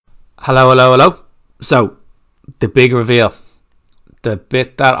Hello, hello, hello. So, the big reveal. The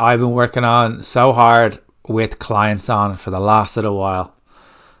bit that I've been working on so hard with clients on for the last little while,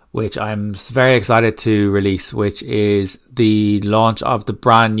 which I'm very excited to release, which is the launch of the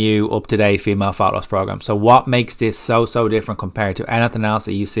brand new up-to-date female fat loss program. So what makes this so different compared to anything else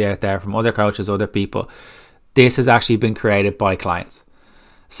that you see out there from other coaches, other people? This has actually been created by clients.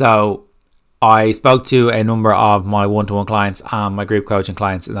 So I spoke to a number of my one-to-one clients and my group coaching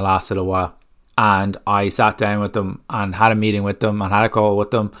clients in the last little while. And I sat down with them and had a meeting with them and had a call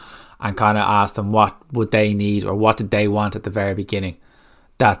with them and kind of asked them what would they need or what did they want at the very beginning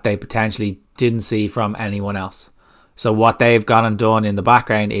that they potentially didn't see from anyone else. So what they've gone and done in the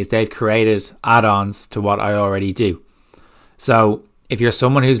background is they've created add-ons to what I already do. So if you're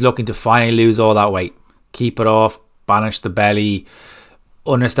someone who's looking to finally lose all that weight, keep it off, banish the belly,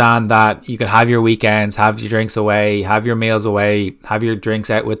 understand that you can have your weekends, have your drinks away, have your meals away, have your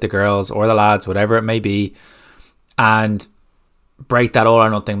drinks out with the girls or the lads, whatever it may be, and break that all or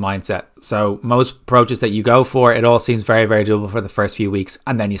nothing mindset. So most approaches that you go for, it all seems very doable for the first few weeks,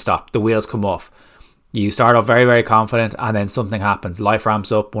 and then you stop. The wheels come off. You start off very confident, and then something happens. Life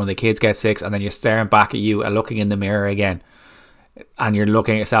ramps up, one of the kids gets sick, and then you're staring back at you and looking in the mirror again, and you're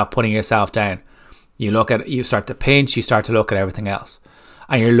looking at yourself, putting yourself down. You start to pinch, you start to look at everything else.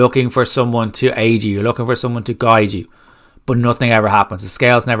 And you're looking for someone to aid you. You're looking for someone to guide you. But nothing ever happens. The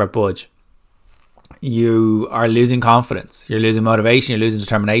scales never budge. You are losing confidence. You're losing motivation. You're losing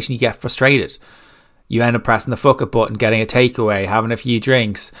determination. You get frustrated. You end up pressing the fuck up button, getting a takeaway, having a few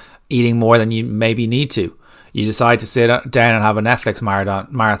drinks, eating more than you maybe need to. You decide to sit down and have a Netflix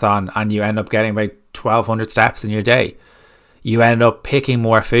marathon and you end up getting about 1,200 steps in your day. You end up picking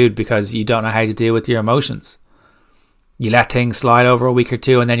more food because you don't know how to deal with your emotions. You let things slide over a week or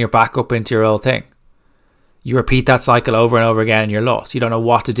two and then you're back up into your old thing. You repeat that cycle over and over again and you're lost. You don't know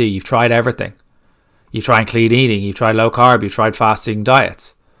what to do. You've tried everything. You've tried clean eating. You've tried low carb. You've tried fasting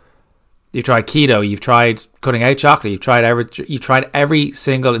diets. You've tried keto. You've tried cutting out chocolate. You've tried every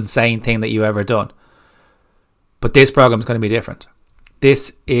single insane thing that you've ever done. But this program is going to be different.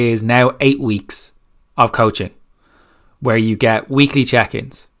 This is now 8 weeks of coaching where you get weekly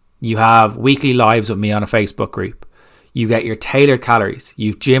check-ins. You have weekly lives with me on a Facebook group. You get your tailored calories.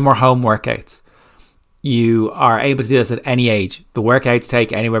 You've gym or home workouts. You are able to do this at any age. The workouts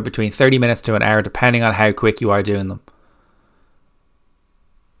take anywhere between 30 minutes to an hour, depending on how quick you are doing them.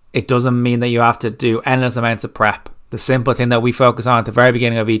 It doesn't mean that you have to do endless amounts of prep. The simple thing that we focus on at the very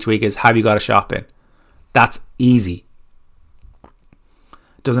beginning of each week is, have you got a shop in? That's easy.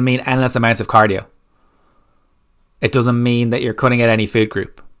 It doesn't mean endless amounts of cardio. It doesn't mean that you're cutting out any food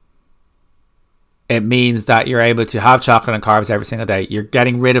group. It means that you're able to have chocolate and carbs every single day. You're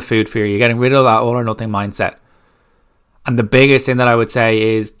getting rid of food fear. You're getting rid of that all or nothing mindset. And the biggest thing that I would say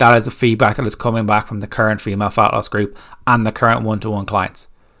is that is the feedback that is coming back from the current female fat loss group and the current one-to-one clients.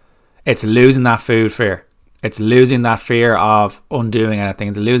 It's losing that food fear. It's losing that fear of undoing anything.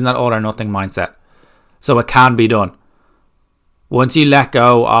 It's losing that all or nothing mindset. So it can be done. Once you let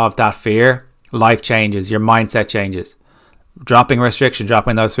go of that fear, life changes. Your mindset changes. Dropping restriction,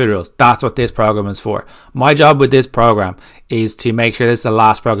 dropping those food rules. That's what this program is for. My job with this program is to make sure this is the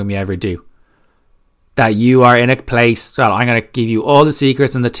last program you ever do. That you are in a place that I'm going to give you all the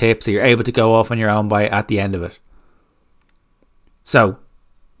secrets and the tips so you're able to go off on your own by at the end of it. So,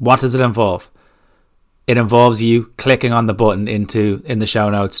 what does it involve? It involves you clicking on the button in the show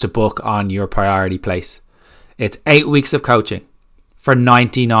notes to book on your priority place. It's 8 weeks of coaching for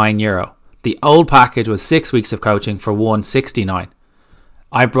 €99. The old package was 6 weeks of coaching for $169.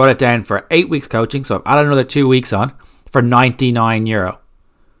 I brought it down for 8 weeks coaching, so I've added another 2 weeks on for €99.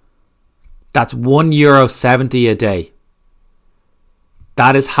 That's €1.70 a day.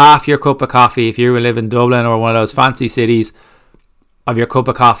 That is half your cup of coffee if you live in Dublin or one of those fancy cities of your cup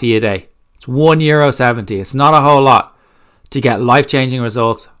of coffee a day. It's €1.70. It's not a whole lot to get life-changing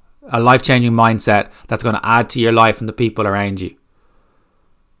results, a life-changing mindset that's going to add to your life and the people around you.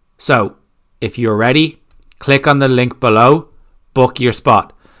 So, if you're ready, click on the link below, book your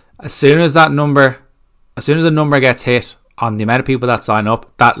spot. As soon as the number gets hit on the amount of people that sign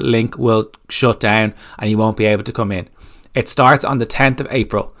up, that link will shut down and you won't be able to come in. It starts on the 10th of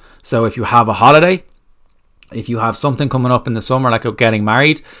April. So if you have a holiday, if you have something coming up in the summer like getting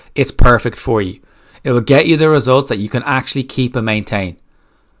married, it's perfect for you. It will get you the results that you can actually keep and maintain.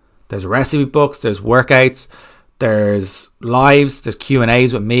 There's recipe books, there's workouts, there's lives, there's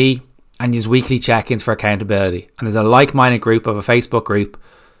Q&As with me, and there's weekly check-ins for accountability. And there's a like-minded group of a Facebook group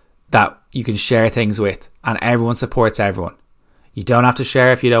that you can share things with, and everyone supports everyone. You don't have to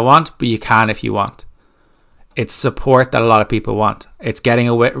share if you don't want, but you can if you want. It's support that a lot of people want. It's getting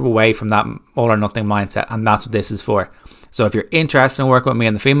away from that all or nothing mindset, and that's what this is for. So if you're interested in working with me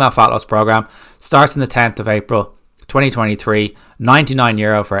in the Female Fat Loss Program, starts on the 10th of April 2023,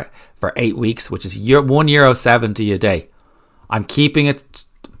 €99 for 8 weeks, which is €1.70 a day. I'm keeping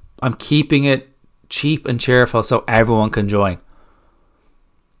it cheap and cheerful so everyone can join.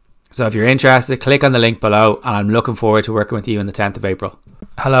 So if you're interested, click on the link below, and I'm looking forward to working with you on the 10th of April.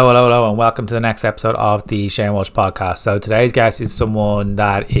 Hello, and welcome to the next episode of the Shane Walsh podcast. So today's guest is someone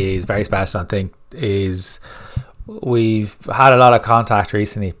that is very special. I think we've had a lot of contact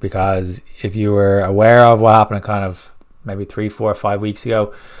recently, because if you were aware of what happened kind of maybe 3, 4, 5 weeks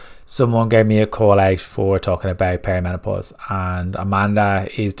ago, someone gave me a call out for talking about perimenopause, and Amanda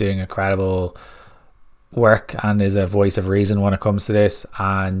is doing incredible work and is a voice of reason when it comes to this,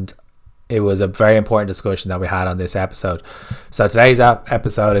 and it was a very important discussion that we had on this episode. So today's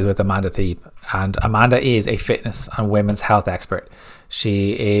episode is with Amanda Thebe, and Amanda is a fitness and women's health expert.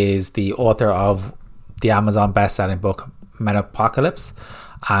 She is the author of the Amazon best-selling book Menopause,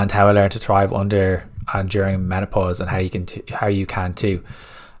 and How I Learned to Thrive Under and During Menopause, and how you can too.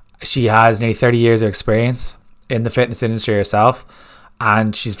 She has nearly 30 years of experience in the fitness industry herself,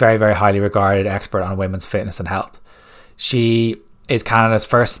 and she's very, very highly regarded expert on women's fitness and health. She is Canada's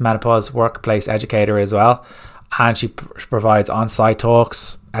first menopause workplace educator as well, and she provides on-site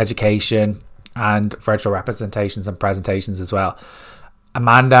talks, education, and virtual representations and presentations as well.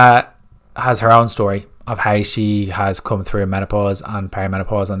 Amanda has her own story of how she has come through menopause and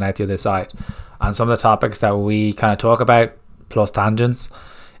perimenopause and now the other side. And some of the topics that we kind of talk about, plus tangents,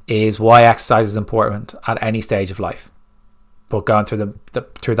 is why exercise is important at any stage of life, but going through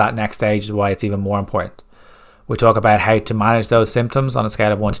through that next stage is why it's even more important. We talk about how to manage those symptoms on a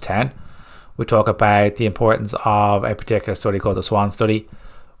scale of 1 to 10. We talk about the importance of a particular study called the SWAN study.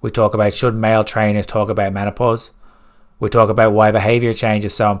 We talk about, should male trainers talk about menopause? We talk about why behavior change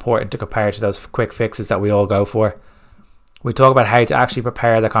is so important to compare to those quick fixes that we all go for. We talk about how to actually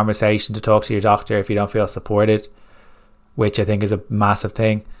prepare the conversation to talk to your doctor if you don't feel supported, which I think is a massive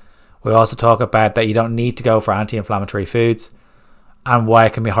thing. We also talk about that you don't need to go for anti-inflammatory foods, and why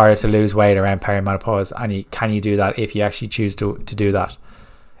it can be harder to lose weight around perimenopause, and can you do that if you actually choose to do that.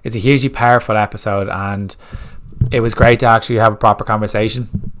 It's a hugely powerful episode, and it was great to actually have a proper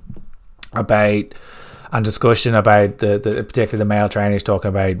conversation about and discussion about particularly the male trainers talking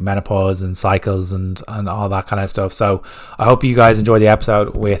about menopause and cycles and all that kind of stuff. So I hope you guys enjoy the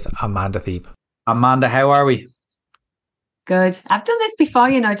episode with Amanda Thebe. Amanda, how are we? Good. I've done this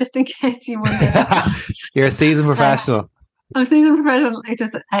before, just in case you wondered. You're a seasoned professional. I'm a seasoned professional. It's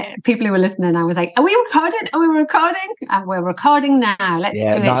just people who were listening, I was like, are we recording? Are we recording? And we're recording now. Let's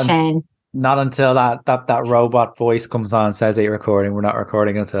do it, Shane. Not until that robot voice comes on and says that you're recording. We're not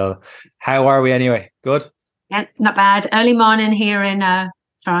recording until... How are we anyway? Good? Yeah, not bad. Early morning here in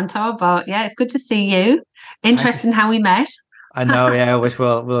Toronto, but yeah, it's good to see you. Interesting how we met. I know, yeah, which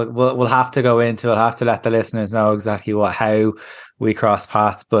we'll have to go into. I'll have to let the listeners know exactly how we cross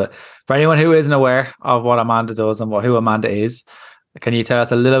paths. But for anyone who isn't aware of what Amanda does and who Amanda is, can you tell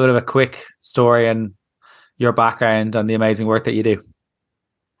us a little bit of a quick story and your background and the amazing work that you do?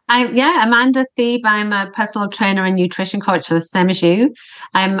 Amanda Thebe. I'm a personal trainer and nutrition coach, so the same as you.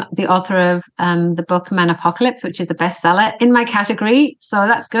 I'm the author of the book Menopause, which is a bestseller in my category. So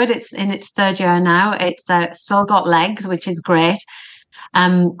that's good. It's in its 3rd year now. It's still got legs, which is great.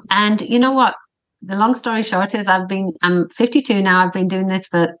 And you know what? The long story short is I'm 52 now. I've been doing this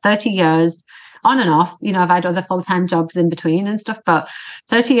for 30 years. On and off, I've had other full-time jobs in between and stuff, but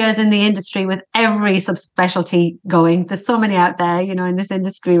 30 years in the industry with every subspecialty going. There's so many out there, in this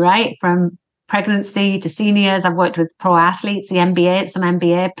industry, right? From pregnancy to seniors. I've worked with pro athletes, the NBA, some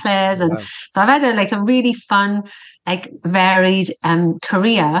NBA players. And so I've had a really fun, varied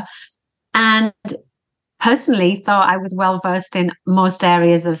career, and personally thought I was well-versed in most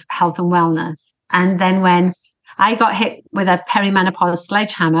areas of health and wellness. And then when I got hit with a perimenopause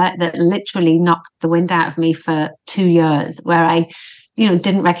sledgehammer that literally knocked the wind out of me for 2 years, where I,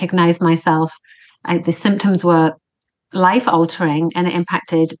 didn't recognize myself. The symptoms were life-altering, and it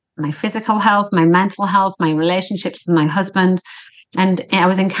impacted my physical health, my mental health, my relationships with my husband. And I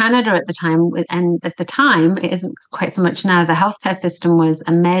was in Canada at the time, and at the time, it isn't quite so much now, the healthcare system was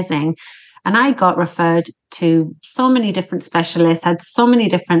amazing. And I got referred to so many different specialists, had so many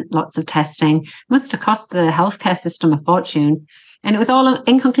different lots of testing. Must have cost the healthcare system a fortune. And it was all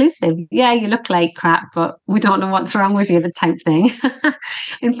inconclusive. Yeah, you look like crap, but we don't know what's wrong with you, the type thing.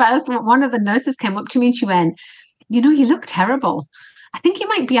 In fact, one of the nurses came up to me and she went, you look terrible. I think you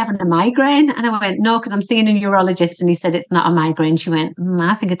might be having a migraine. And I went, no, because I'm seeing a neurologist and he said it's not a migraine. She went,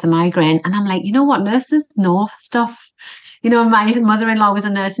 I think it's a migraine. And I'm like, you know what? Nurses know stuff. You know, my mother-in-law was a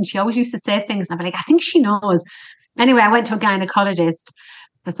nurse and she always used to say things. And I'm like, I think she knows. Anyway, I went to a gynecologist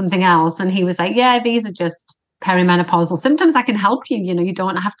for something else. And he was like, yeah, these are just perimenopausal symptoms. I can help you. You know, you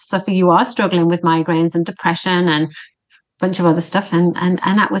don't have to suffer. You are struggling with migraines and depression and bunch of other stuff, and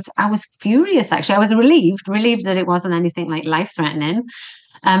I was furious. Actually, I was relieved that it wasn't anything like life threatening.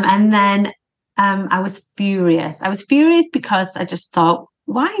 And then I was furious. I was furious because I just thought,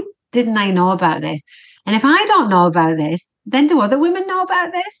 why didn't I know about this? And if I don't know about this, then do other women know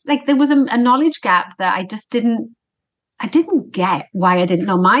about this? Like there was a knowledge gap that I didn't get why I didn't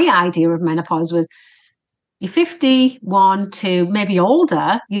know. My idea of menopause was you're 51 to maybe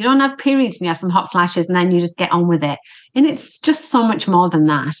older, you don't have periods and you have some hot flashes and then you just get on with it. And it's just so much more than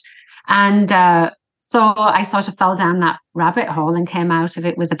that. And so I sort of fell down that rabbit hole and came out of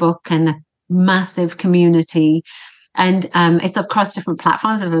it with a book and a massive community. And it's across different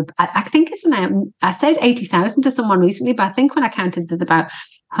platforms. I think it's I said 80,000 to someone recently, but I think when I counted, there's about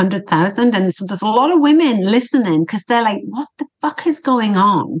 100,000. And so there's a lot of women listening because they're like, what the fuck is going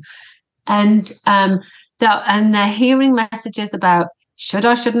on? And they're hearing messages about should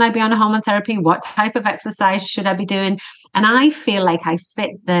or shouldn't I be on a hormone therapy? What type of exercise should I be doing? And I feel like I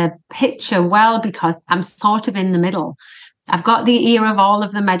fit the picture well because I'm sort of in the middle. I've got the ear of all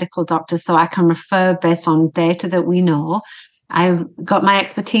of the medical doctors, so I can refer based on data that we know. I've got my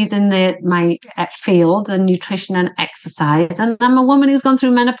expertise in my field and nutrition and exercise. And I'm a woman who's gone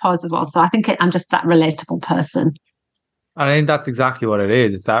through menopause as well. So I think I'm just that relatable person. I think that's exactly what it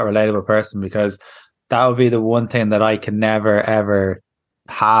is. It's that relatable person because that would be the one thing that I can never ever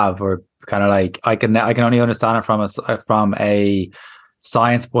have, or kind of like I can only understand it from a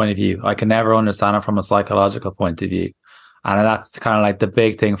science point of view. I can never understand it from a psychological point of view, and that's kind of like the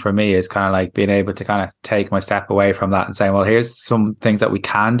big thing for me is kind of like being able to kind of take my step away from that and saying, well, here's some things that we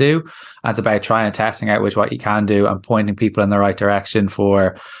can do. And it's about trying and testing out what you can do and pointing people in the right direction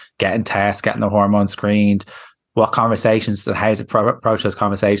for getting tests, getting the hormones screened, what conversations and how to approach those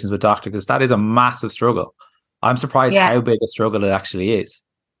conversations with doctors, because that is a massive struggle. I'm surprised how big a struggle it actually is.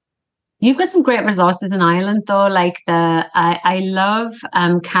 You've got some great resources in Ireland, though. Like I love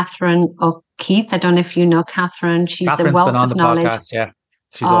Catherine O'Keefe. I don't know if you know Catherine. She's a wealth of knowledge. Podcast, yeah,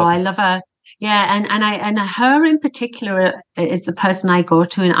 she's awesome. I love her. Yeah, and her in particular is the person I go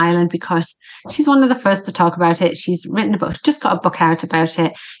to in Ireland because she's one of the first to talk about it. She's written a book, just got a book out about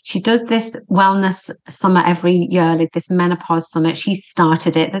it. She does this wellness summit every year, like this menopause summit. She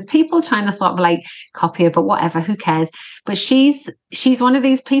started it. There's people trying to sort of like copy her, but whatever, who cares? But she's one of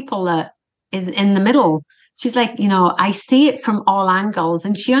these people that is in the middle. She's like, I see it from all angles,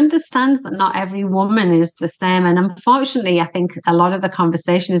 and she understands that not every woman is the same. And unfortunately, I think a lot of the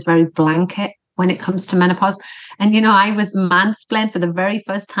conversation is very blanket when it comes to menopause. And, I was mansplained for the very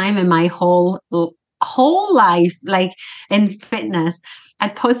first time in my whole life, like in fitness.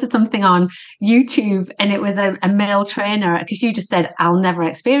 I'd posted something on YouTube and it was a male trainer, because you just said, I'll never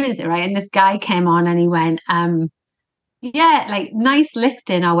experience it, right? And this guy came on and he went, yeah, like nice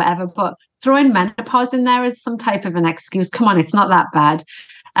lifting or whatever, but throwing menopause in there as some type of an excuse. Come on, it's not that bad.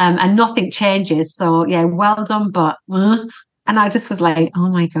 And nothing changes. So yeah, well done. But, and I just was like, oh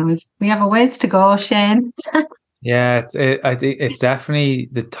my God, we have a ways to go, Shane. Yeah, I think it's definitely,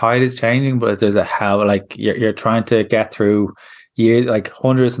 the tide is changing, but there's a hell, like you're trying to get through years, like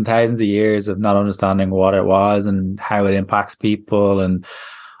hundreds and thousands of years of not understanding what it was and how it impacts people. And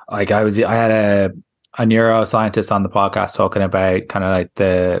like I had a neuroscientist on the podcast talking about kind of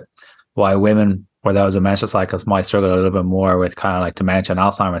like why women or those with menstrual cycles might struggle a little bit more with kind of like dementia and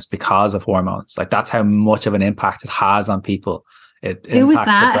Alzheimer's because of hormones. Like that's how much of an impact it has on people. Who was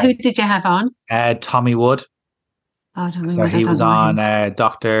that? Who did you have on? Tommy Wood. Oh, I don't so he was on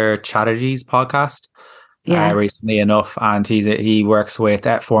Dr. Chatterjee's podcast recently enough, and he works with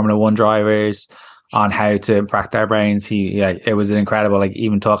Formula One drivers on how to impact their brains. It was incredible. Like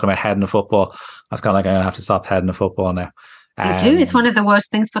even talking about heading to football, I was kind of like, I'm gonna have to stop heading to football now. You do. It's one of the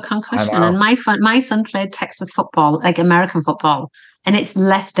worst things for concussion. And my son played Texas football, like American football, and it's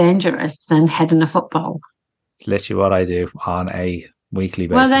less dangerous than heading a football. It's literally what I do on a weekly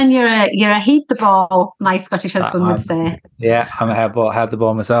basis. Well, then you're a heat the ball, my Scottish husband would say. Yeah, I'm a head the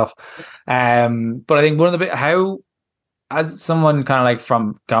ball myself. But I think one of the how, as someone kind of like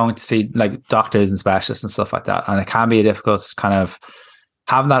from going to see like doctors and specialists and stuff like that, and it can be a difficult kind of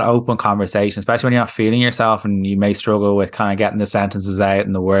having that open conversation, especially when you're not feeling yourself and you may struggle with kind of getting the sentences out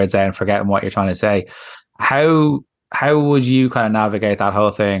and the words out and forgetting what you're trying to say. How how would you kind of navigate that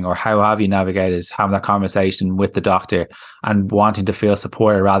whole thing, or how have you navigated having that conversation with the doctor and wanting to feel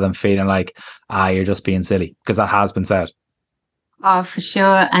supported rather than feeling like, you're just being silly? Because that has been said. Oh, for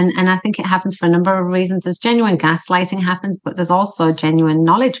sure. And I think it happens for a number of reasons. There's genuine gaslighting happens, but there's also a genuine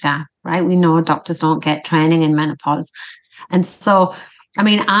knowledge gap, right? We know doctors don't get training in menopause. And so, I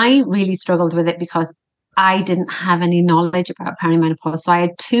mean, I really struggled with it because I didn't have any knowledge about perimenopause. So I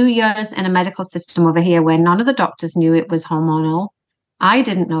had 2 years in a medical system over here where none of the doctors knew it was hormonal. I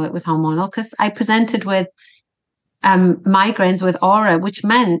didn't know it was hormonal because I presented with migraines with aura, which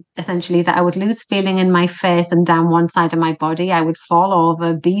meant essentially that I would lose feeling in my face and down one side of my body. I would fall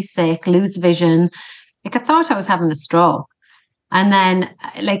over, be sick, lose vision. Like I thought I was having a stroke. And then,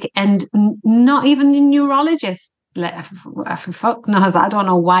 not even the neurologist, like, for fuck knows, I don't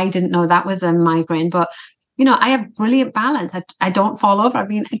know why I didn't know that was a migraine, but I have brilliant balance. I don't fall over. I've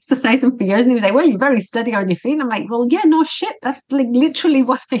been exercising for years. And he was like, well, you're very steady on your feet. And I'm like, well, yeah, no shit. That's like literally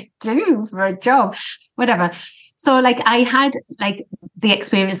what I do for a job, whatever. So like I had like the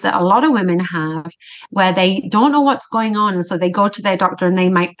experience that a lot of women have where they don't know what's going on. And so they go to their doctor and they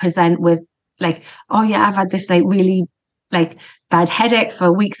might present with like, oh yeah, I've had this like really like bad headache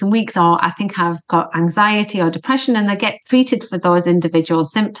for weeks and weeks, or I think I've got anxiety or depression, and they get treated for those individual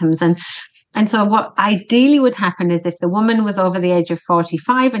symptoms. And so what ideally would happen is if the woman was over the age of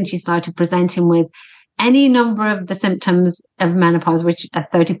 45 and she started presenting with any number of the symptoms of menopause, which are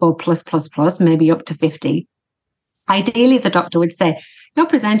 34 plus, maybe up to 50, ideally the doctor would say, you're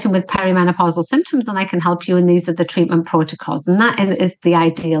presenting with perimenopausal symptoms and I can help you, and these are the treatment protocols. And that is the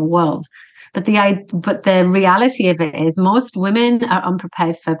ideal world. But the reality of it is most women are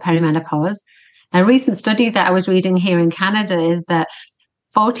unprepared for perimenopause. A recent study that I was reading here in Canada is that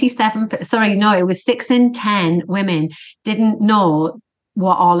it was 6 in 10 women didn't know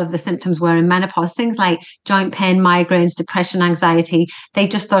what all of the symptoms were in menopause. Things like joint pain, migraines, depression, anxiety. They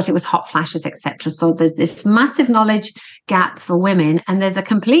just thought it was hot flashes, etc. So there's this massive knowledge gap for women, and there's a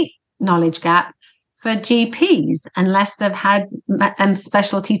complete knowledge gap for GPs unless they've had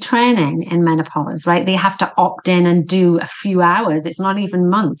specialty training in menopause, right? They have to opt in and do a few hours. It's not even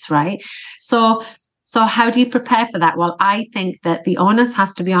months, right? So how do you prepare for that? Well, I think that the onus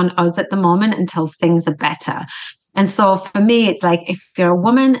has to be on us at the moment until things are better. And so for me, it's like if you're a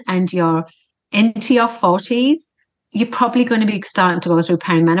woman and you're into your 40s, you're probably going to be starting to go through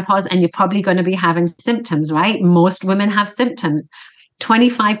perimenopause and you're probably going to be having symptoms, right? Most women have symptoms.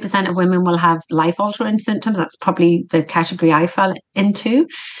 25% of women will have life-altering symptoms. That's probably the category I fell into.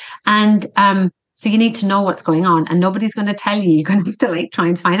 And so you need to know what's going on, and nobody's going to tell you. You're going to have to like try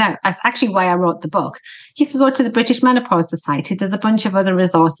and find out. That's actually why I wrote the book. You can go to the British Menopause Society. There's a bunch of other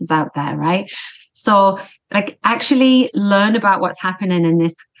resources out there, right? So like actually learn about what's happening in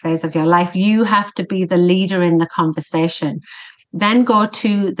this phase of your life. You have to be the leader in the conversation. Then go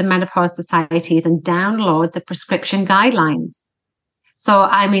to the menopause societies and download the prescription guidelines. So,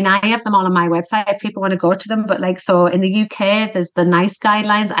 I mean, I have them all on my website if people want to go to them. But like, so in the UK, there's the NICE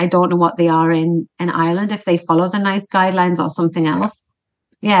guidelines. I don't know what they are in Ireland, if they follow the NICE guidelines or something else.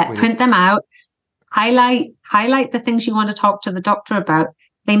 Yeah, print them out. Highlight the things you want to talk to the doctor about.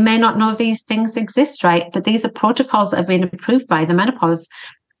 They may not know these things exist, right? But these are protocols that have been approved by the menopause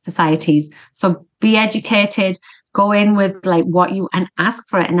societies. So be educated, go in with like and ask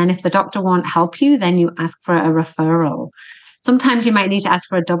for it. And then if the doctor won't help you, then you ask for a referral. Sometimes you might need to ask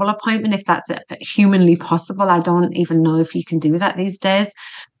for a double appointment if that's humanly possible. I don't even know if you can do that these days.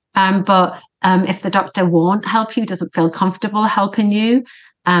 But if the doctor won't help you, doesn't feel comfortable helping you,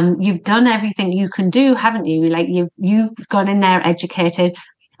 you've done everything you can do, haven't you? Like you've gone in there educated.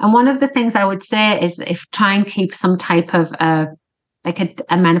 And one of the things I would say is if try and keep some type of a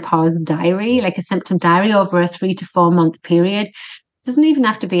menopause diary, like a symptom diary over a 3 to 4 month period. It doesn't even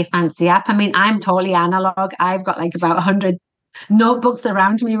have to be a fancy app. I mean, I'm totally analog. I've got like about 100 notebooks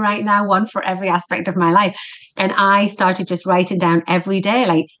around me right now, one for every aspect of my life. And I started just writing down every day,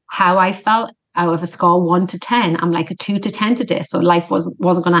 like how I felt out of a score 1 to 10. I'm like a 2 to 10 today. So life wasn't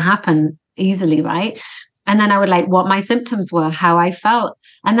going to happen easily, right? And then I would like what my symptoms were, how I felt.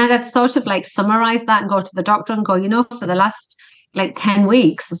 And then I'd sort of like summarize that and go to the doctor and go, for the last like 10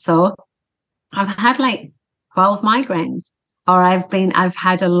 weeks or so, I've had like 12 migraines, or I've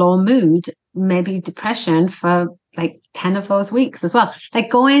had a low mood, maybe depression for like 10 of those weeks as well. Like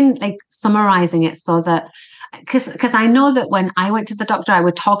going, like summarizing it so that, because I know that when I went to the doctor, I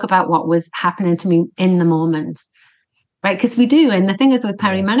would talk about what was happening to me in the moment, right? Because we do. And the thing is with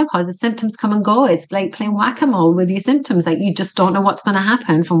perimenopause, the symptoms come and go. It's like playing whack-a-mole with your symptoms. Like you just don't know what's going to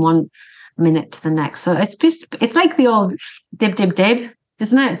happen from one minute to the next. So it's like the old dib,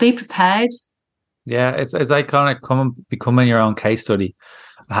 isn't it? Be prepared. Yeah, it's like kind of becoming your own case study,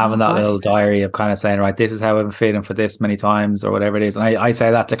 and having Oh that God. little diary of kind of saying, right, this is how I've been feeling for this many times or whatever it is. And I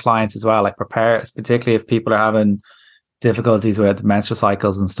say that to clients as well, like prepare, particularly if people are having difficulties with menstrual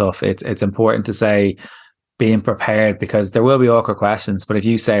cycles and stuff. It's important to say being prepared, because there will be awkward questions. But if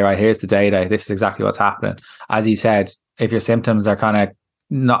you say, right, here's the data, this is exactly what's happening. As you said, if your symptoms are kind of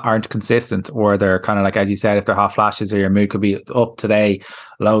not aren't consistent, or they're kind of like, as you said, if they're hot flashes, or your mood could be up today,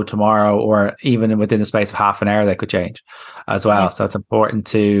 low tomorrow, or even within the space of half an hour, they could change as Yeah. well. So it's important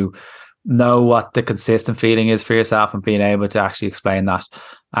to know what the consistent feeling is for yourself and being able to actually explain that.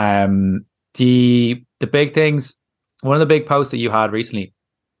 The big things, one of the big posts that you had recently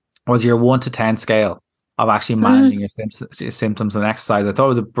was your 1 to 10 scale of actually Mm. managing your symptoms and exercise. I thought it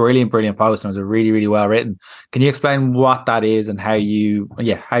was a brilliant post, and it was a really well written. Can you explain what that is and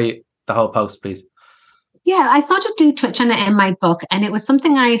the whole post, please? Yeah, I sort of do touch on it in my book, and it was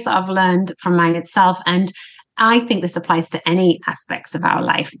something I sort of learned from myself. And I think this applies to any aspects of our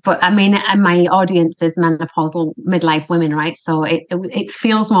life. But I mean, and my audience is menopausal midlife women, right? So it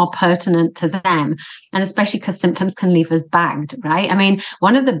feels more pertinent to them, and especially because symptoms can leave us bagged, right? I mean,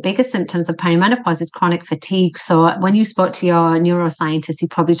 one of the biggest symptoms of perimenopause is chronic fatigue. So when you spoke to your neuroscientist, he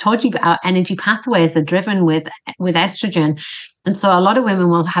probably told you our energy pathways are driven with estrogen. And so a lot of women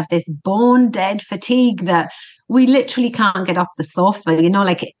will have this bone dead fatigue that we literally can't get off the sofa,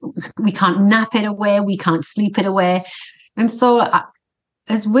 like we can't nap it away, we can't sleep it away. And so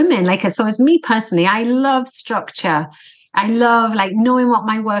as women, so as me personally, I love structure. I love like knowing what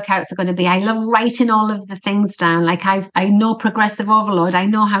my workouts are going to be. I love writing all of the things down. Like I know progressive overload. I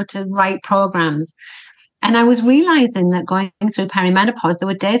know how to write programs. And I was realizing that going through perimenopause, there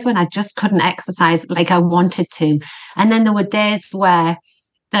were days when I just couldn't exercise like I wanted to. And then there were days where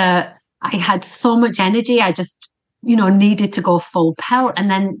I had so much energy, I just, needed to go full pelt. And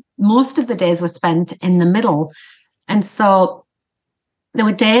then most of the days were spent in the middle. And so there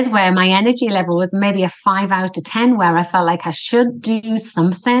were days where my energy level was maybe a 5 out of 10, where I felt like I should do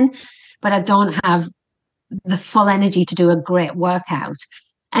something, but I don't have the full energy to do a great workout.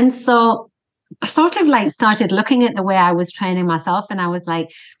 And so I sort of like started looking at the way I was training myself, and I was like,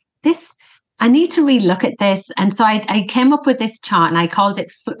 I need to relook at this. And so I came up with this chart, and I called it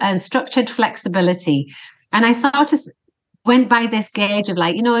structured flexibility. And I sort of went by this gauge of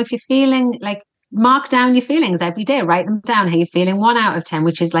like, if you're feeling like, mark down your feelings every day, write them down. How you're feeling 1 out of 10,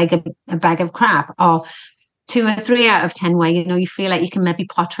 which is like a bag of crap, or 2 or 3 out of 10, where, you feel like you can maybe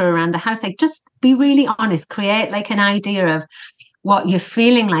potter around the house. Like, just be really honest, create like an idea of what you're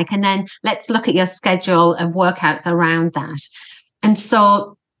feeling like. And then let's look at your schedule of workouts around that. And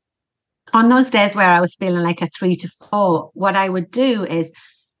so on those days where I was feeling like a 3 to 4, what I would do is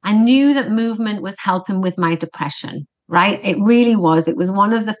I knew that movement was helping with my depression, right? It really was. It was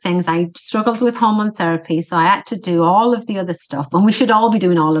one of the things. I struggled with hormone therapy. So I had to do all of the other stuff. And we should all be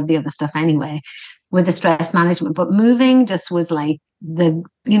doing all of the other stuff anyway with the stress management. But moving just was like the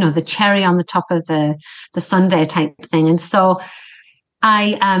cherry on the top of the sundae type thing. And so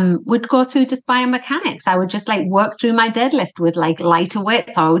I would go through just biomechanics. I would just like work through my deadlift with like lighter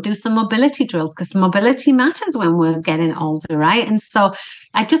weights, or I would do some mobility drills, because mobility matters when we're getting older, right? And so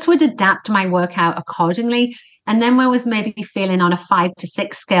I just would adapt my workout accordingly. And then when I was maybe feeling on a 5 to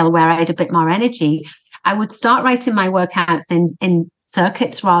 6 scale where I had a bit more energy, I would start writing my workouts in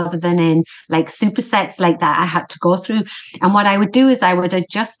circuits rather than in like supersets like that I had to go through. And what I would do is I would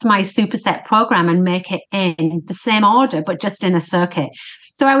adjust my superset program and make it in the same order, but just in a circuit.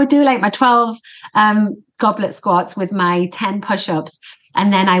 So I would do like my 12 goblet squats with my 10 push-ups.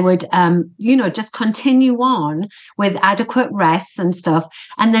 And then I would, just continue on with adequate rests and stuff,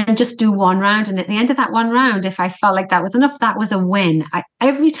 and then just do one round. And at the end of that one round, if I felt like that was enough, that was a win.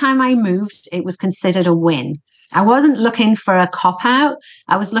 Every time I moved, it was considered a win. I wasn't looking for a cop out.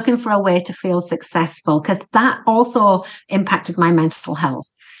 I was looking for a way to feel successful, because that also impacted my mental health.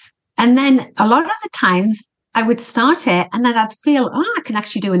 And then a lot of the times I would start it, and then I'd feel, I can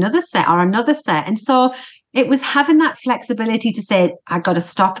actually do another set or another set. And so it was having that flexibility to say, I got to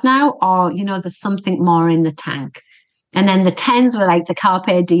stop now, or, there's something more in the tank. And then the 10s were like the carpe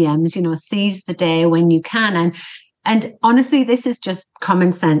diems, seize the day when you can. And honestly, this is just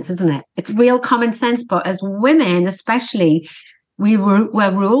common sense, isn't it? It's real common sense. But as women, especially, we're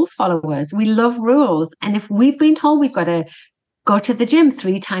rule followers. We love rules. And if we've been told we've got to go to the gym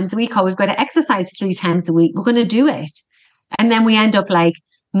 3 times a week, or we've got to exercise 3 times a week, we're going to do it. And then we end up like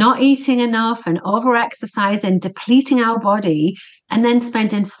not eating enough and over exercising, depleting our body, and then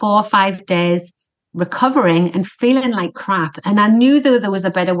spending 4 or 5 days recovering and feeling like crap. And I knew there was a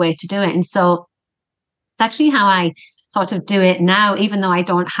better way to do it. And so it's actually how I sort of do it now, even though I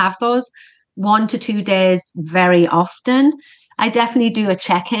don't have those 1 to 2 days very often. I definitely do a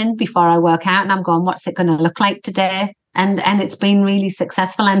check-in before I work out, and I'm going, what's it going to look like today? And it's been really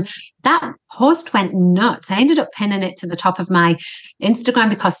successful. And that post went nuts. I ended up pinning it to the top of my Instagram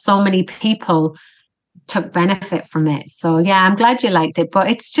because so many people took benefit from it. So yeah, I'm glad you liked it,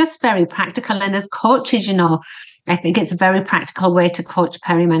 but it's just very practical. And as coaches, I think it's a very practical way to coach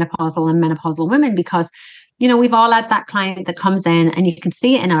perimenopausal and menopausal women because, we've all had that client that comes in and you can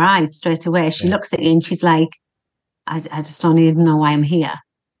see it in her eyes straight away. She looks at you and she's like, I just don't even know why I'm here.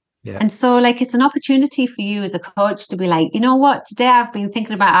 Yeah. And so it's an opportunity for you as a coach to be like, you know what, today I've been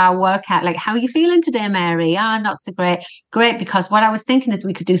thinking about our workout. Like, how are you feeling today, Mary? Not so great. Great, because what I was thinking is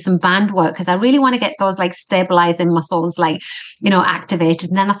we could do some band work because I really want to get those stabilizing muscles, activated.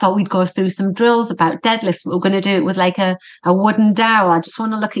 And then I thought we'd go through some drills about deadlifts, but we're going to do it with a wooden dowel. I just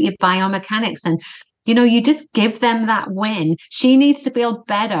want to look at your biomechanics. And, you just give them that win. She needs to feel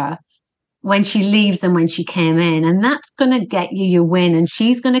better when she leaves than when she came in. And that's going to get you your win. And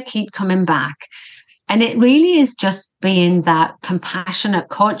she's going to keep coming back. And it really is just being that compassionate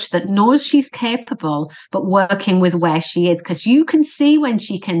coach that knows she's capable, but working with where she is. Because you can see when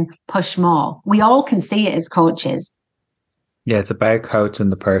she can push more. We all can see it as coaches. Yeah, it's about coaching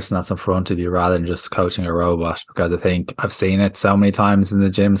the person that's in front of you rather than just coaching a robot. Because I think I've seen it so many times in the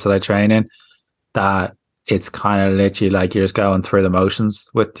gyms that I train in that it's kind of literally like you're just going through the motions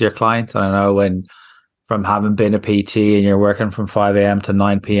with your clients. And I know from having been a PT and you're working from 5 a.m. to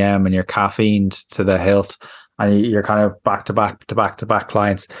 9 p.m. and you're caffeined to the hilt and you're kind of back to back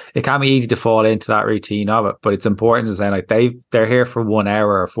clients, it can be easy to fall into that routine of it. But it's important to say they're here for 1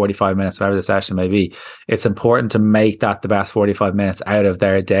 hour or 45 minutes, whatever the session may be. It's important to make that the best 45 minutes out of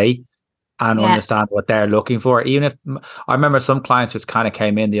their day and understand what they're looking for. Even if I remember some clients just kind of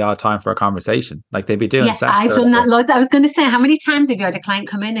came in the odd time for a conversation, like they'd be doing. Yes, I've done that loads. I was going to say, how many times have you had a client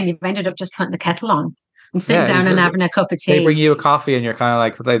come in and you've ended up just putting the kettle on and sitting down and having a cup of tea? They bring you a coffee and you're kind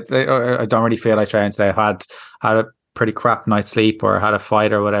of like, I don't really feel like training today. I've had a pretty crap night's sleep or had a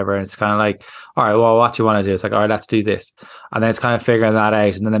fight or whatever. And it's kind of like, all right, well, what do you want to do? It's like, all right, let's do this. And then it's kind of figuring that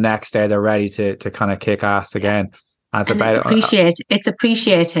out. And then the next day they're ready to kind of kick ass again. And it's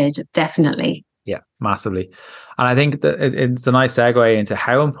appreciated, definitely. Yeah, massively. And I think that it's a nice segue into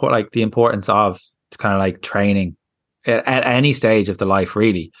how important, the importance of kind of training at any stage of the life,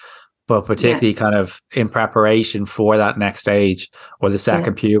 really, but particularly kind of in preparation for that next stage or the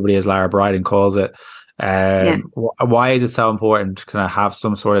second puberty, as Lara Bryden calls it. Why is it so important to kind of have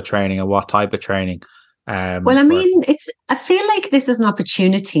some sort of training, and what type of training? I feel like this is an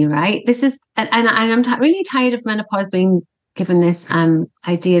opportunity, right? This is, and I'm really tired of menopause being given this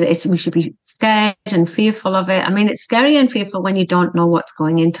idea that we should be scared and fearful of it. I mean, it's scary and fearful when you don't know what's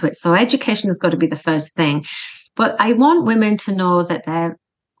going into it. So education has got to be the first thing. But I want women to know that they're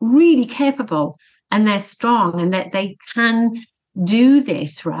really capable and they're strong and that they can do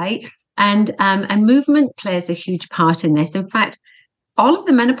this, right? And movement plays a huge part in this. In fact, all of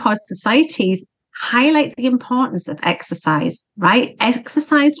the menopause societies highlight the importance of exercise, right?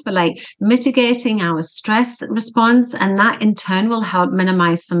 Exercise for mitigating our stress response, and that in turn will help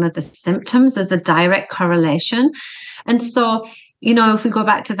minimize some of the symptoms. There's a direct correlation. And so, if we go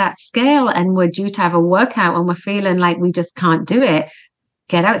back to that scale and we're due to have a workout and we're feeling like we just can't do it,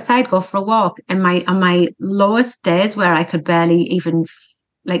 get outside, go for a walk. And on my lowest days where I could barely even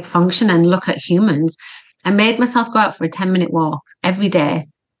function and look at humans, I made myself go out for a 10-minute walk every day.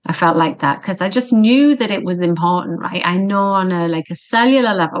 I felt like that because I just knew that it was important, right? I know on a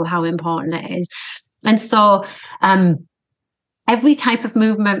cellular level how important it is. And so every type of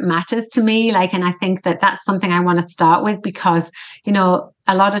movement matters to me. And I think that that's something I want to start with because,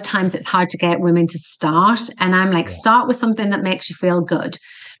 a lot of times it's hard to get women to start. And I'm start with something that makes you feel good,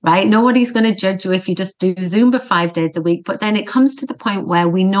 right? Nobody's going to judge you if you just do Zumba 5 days a week. But then it comes to the point where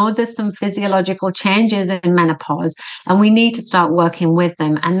we know there's some physiological changes in menopause and we need to start working with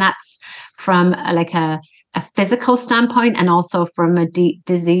them. And that's from a physical standpoint and also from a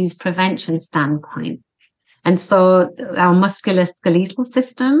disease prevention standpoint. And so our musculoskeletal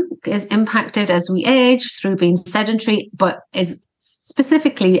system is impacted as we age through being sedentary, but is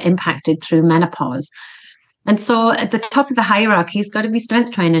specifically impacted through menopause. And so at the top of the hierarchy has got to be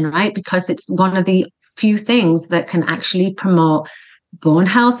strength training, right? Because it's one of the few things that can actually promote bone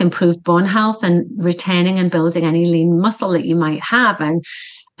health, improve bone health, and retaining and building any lean muscle that you might have. And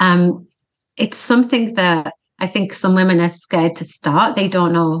it's something that I think some women are scared to start. They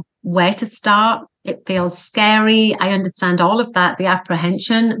don't know where to start. It feels scary. I understand all of that, the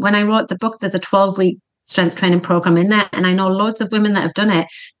apprehension. When I wrote the book, there's a 12-week strength training program in there. And I know loads of women that have done it.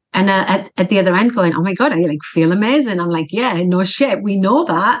 And at the other end going, oh my God, I like feel amazing. I'm like, yeah, no shit. We know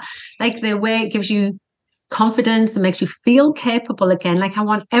that. Like the way it gives you confidence and makes you feel capable again. Like I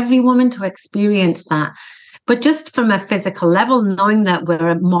want every woman to experience that. But just from a physical level, knowing that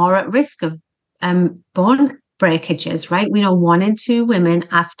we're more at risk of bone breakages, right? We know 1 in 2 women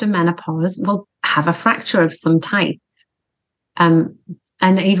after menopause will have a fracture of some type. And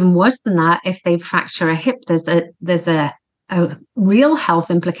even worse than that, if they fracture a hip, there's a real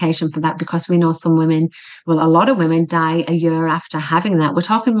health implication for that, because we know some women, well, a lot of women die a year after having that. We're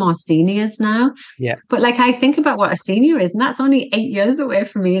talking more seniors now. Yeah. But like I think about what a senior is, and that's only 8 years away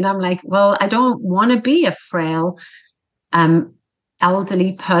from me. And I'm like, well, I don't want to be a frail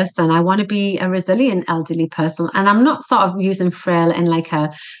elderly person. I want to be a resilient elderly person. And I'm not sort of using frail in like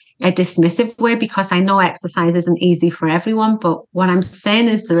a dismissive way, because I know exercise isn't easy for everyone. But what I'm saying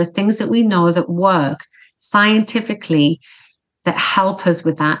is there are things that we know that work scientifically that help us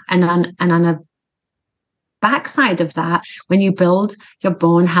with that. And on a backside of that, when you build your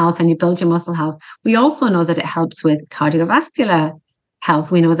bone health and you build your muscle health, we also know that it helps with cardiovascular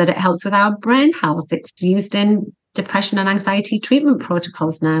health. We know that it helps with our brain health. It's used in depression and anxiety treatment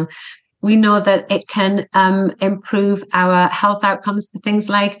protocols now. We know that it can improve our health outcomes for things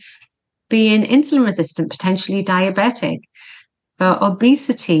like being insulin resistant, potentially diabetic, for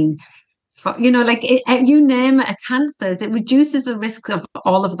obesity, for, like you name it, cancers. It reduces the risk of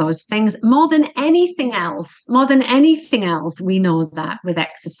all of those things more than anything else. More than anything else, we know that with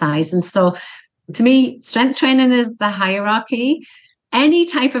exercise. And so to me, strength training is the hierarchy. Any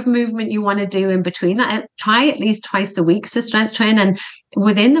type of movement you want to do in between that, try at least twice a week to strength train. And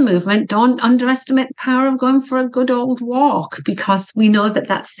within the movement, don't underestimate the power of going for a good old walk, because we know that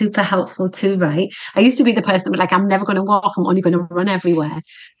that's super helpful too, right? I used to be the person that was like, I'm never going to walk, I'm only going to run everywhere.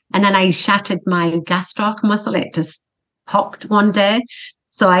 And then I shattered my gastroc muscle. It just popped one day.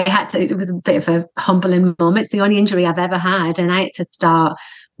 So I had to, it was a bit of a humbling moment. It's the only injury I've ever had. And I had to start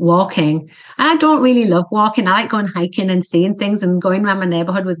walking. And I don't really love walking. I like going hiking and seeing things, and going around my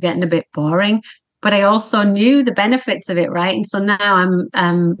neighborhood was getting a bit boring. But I also knew the benefits of it, right? And so now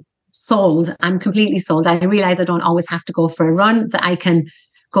I'm sold. I'm completely sold. I realize I don't always have to go for a run, that I can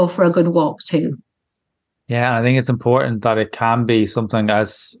go for a good walk too. Yeah, I think it's important that it can be something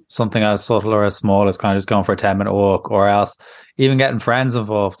as subtle or as small as kind of just going for a 10-minute walk, or else even getting friends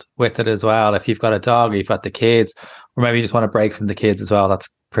involved with it as well. If you've got a dog, or you've got the kids, or maybe you just want to break from the kids as well, that's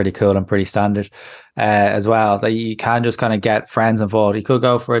pretty cool and pretty standard as well. That you can just kind of get friends involved. You could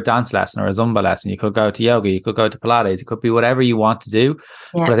go for a dance lesson or a Zumba lesson. You could go to yoga. You could go to Pilates. It could be whatever you want to do.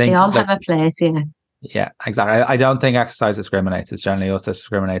 Yeah, but I think they all have a place. Yeah. Yeah, exactly. I don't think exercise discriminates. It's generally us that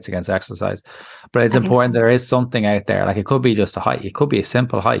discriminates against exercise. But it's important there is something out there. Like it could be just a hike. It could be a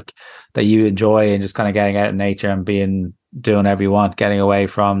simple hike that you enjoy, and just kind of getting out in nature and doing whatever you want, getting away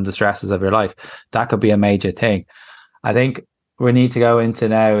from the stresses of your life. That could be a major thing. I think we need to go into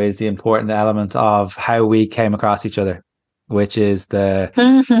now is the important element of how we came across each other, which is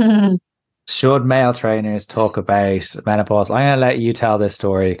the should male trainers talk about menopause? I'm going to let you tell this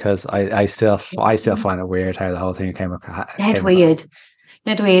story, because I still find it weird how the whole thing came across. Dead weird.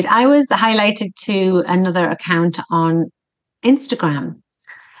 I was highlighted to another account on Instagram.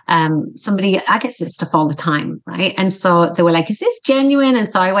 Somebody, I get this stuff all the time, right? And so they were like, is this genuine? And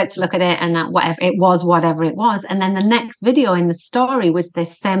so I went to look at it, and whatever it was. And then the next video in the story was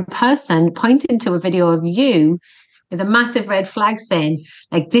this same person pointing to a video of you with a massive red flag saying,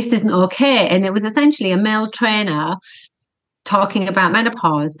 like, this isn't okay. And it was essentially a male trainer talking about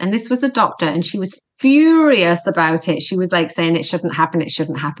menopause. And this was a doctor, and she was furious about it. She was like saying it shouldn't happen. It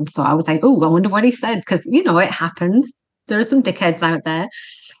shouldn't happen. So I was like, oh, I wonder what he said. Because, it happens. There are some dickheads out there.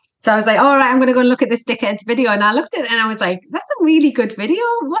 So I was like, all right, I'm going to go look at this dickhead's video. And I looked at it and I was like, that's a really good video.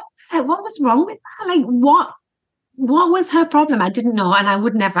 What was wrong with that? Like, what was her problem? I didn't know. And I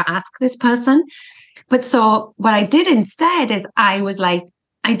would never ask this person. But so what I did instead is I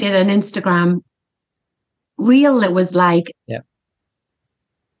did an Instagram reel that was like, yeah.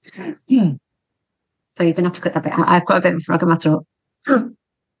 So you're going to have to cut that bit out. I've got a bit of a frog in my throat.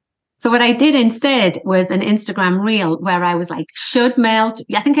 So what I did instead was an Instagram reel where I was like, should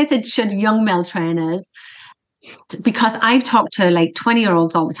young male trainers, because I've talked to like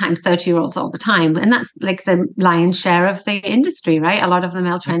 20-year-olds all the time, 30-year-olds all the time. And that's like the lion's share of the industry, right? A lot of the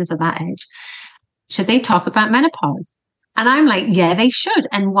male trainers are that age. Should they talk about menopause? And I'm like, yeah, they should.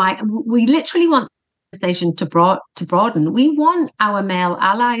 And why? We literally want the conversation to broaden. We want our male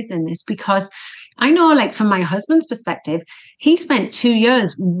allies in this, because I know, like from my husband's perspective, he spent 2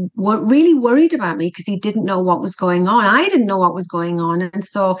 years really worried about me because he didn't know what was going on. I didn't know what was going on. And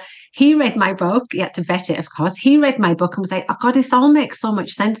so he read my book. He had to vet it, of course. He read my book and was like, oh God, this all makes so much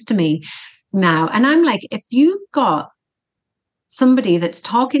sense to me now. And I'm like, if you've got somebody that's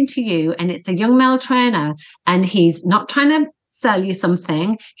talking to you and it's a young male trainer and he's not trying to sell you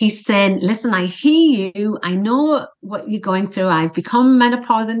something, he's saying, listen, I hear you, I know what you're going through, I've become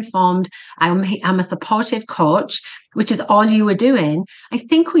menopause informed, I'm a supportive coach, which is all you were doing. I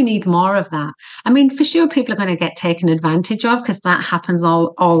think we need more of that. I mean, for sure people are going to get taken advantage of because that happens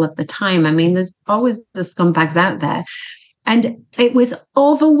all of the time. I mean, there's always the scumbags out there. And it was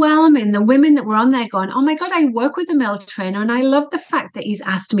overwhelming. The women that were on there going, oh my God, I work with a male trainer and I love the fact that he's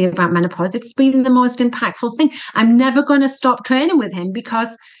asked me about menopause. It's been the most impactful thing. I'm never going to stop training with him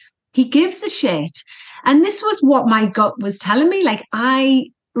because he gives a shit. And this was what my gut was telling me. Like,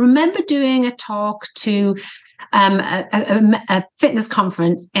 I remember doing a talk to a fitness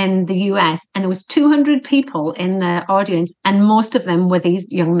conference in the US, and there was 200 people in the audience, and most of them were these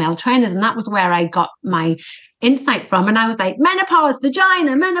young male trainers. And that was where I got my insight from. And I was like, menopause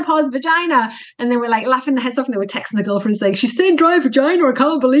vagina. And they were like laughing their heads off, and they were texting the girlfriend saying, she's saying dry vagina, I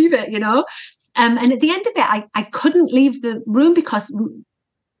can't believe it, you know. And at the end of it, I couldn't leave the room because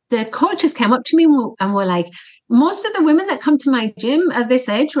the coaches came up to me and were like, most of the women that come to my gym at this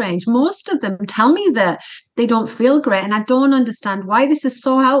age range, most of them tell me that they don't feel great. And I don't understand why this is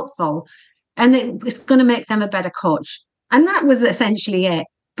so helpful. And it's going to make them a better coach. And that was essentially it.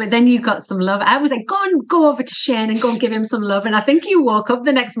 But then you got some love. I was like, go over to Shane and go and give him some love. And I think you woke up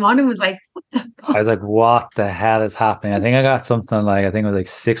the next morning and was like, what the fuck? I was like, what the hell is happening? I think I got something like, I think it was like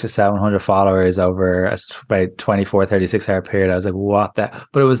 600 or 700 followers over about 24, 36 hour period. I was like, what the,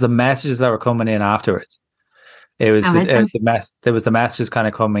 but it was the messages that were coming in afterwards. It was the messages kind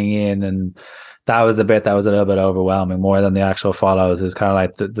of coming in, and that was the bit that was a little bit overwhelming more than the actual follows. It was kind of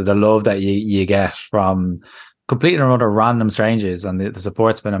like the love that you get from completely and utter random strangers, and the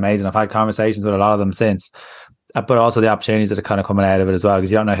support's been amazing. I've had conversations with a lot of them since, but also the opportunities that are kind of coming out of it as well,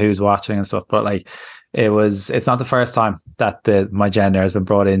 because you don't know who's watching and stuff. But like, it's not the first time that my gender has been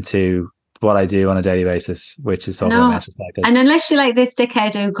brought into what I do on a daily basis, which is talking about mental cycles. And unless you're like this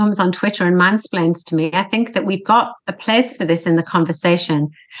dickhead who comes on Twitter and mansplains to me, I think that we've got a place for this in the conversation.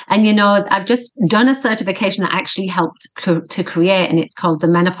 And, you know, I've just done a certification that actually helped to create, and it's called the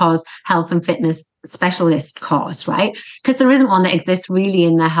Menopause Health and Fitness Specialist course, right? Because there isn't one that exists really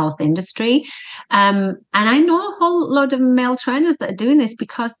in the health industry. And I know a whole lot of male trainers that are doing this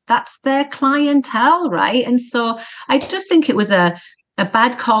because that's their clientele, right? And so I just think it was a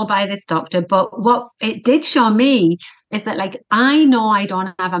bad call by this doctor. But what it did show me is that, like, I know I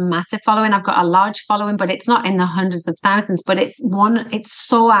don't have a massive following. I've got a large following, but it's not in the hundreds of thousands, but it's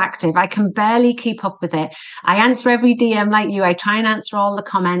so active. I can barely keep up with it. I answer every DM like you. I try and answer all the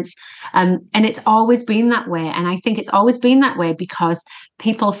comments. And it's always been that way. And I think it's always been that way because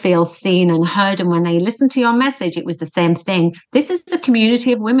people feel seen and heard. And when they listen to your message, it was the same thing. This is a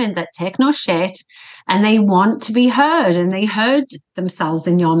community of women that take no shit, and they want to be heard, and they heard themselves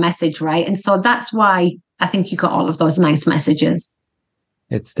in your message, right? And so that's why I think you got all of those nice messages.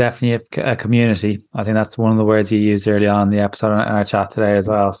 It's definitely a community. I think that's one of the words you used early on in the episode in our chat today as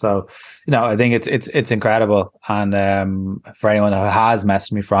well. So, you know, I think it's incredible. And for anyone who has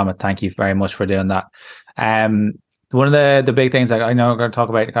messaged me from it, thank you very much for doing that. One of the big things I know we're going to talk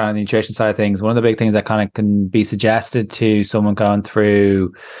about kind of the nutrition side of things. One of the big things that kind of can be suggested to someone going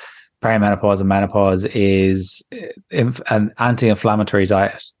through perimenopause and menopause is an anti-inflammatory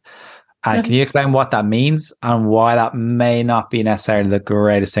diet. And can you explain what that means and why that may not be necessarily the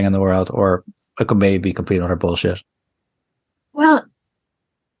greatest thing in the world, or it could maybe be complete utter bullshit? Well,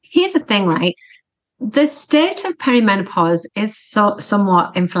 here's the thing, right? The state of perimenopause is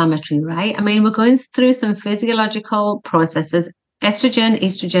somewhat inflammatory, right? I mean, we're going through some physiological processes.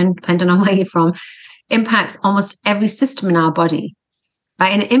 Estrogen, depending on where you're from, impacts almost every system in our body,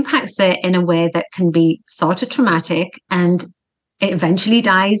 right? And it impacts it in a way that can be sort of traumatic, and it eventually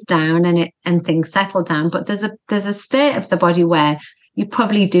dies down and things settle down. But there's a state of the body where you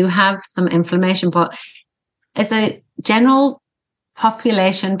probably do have some inflammation. But as a general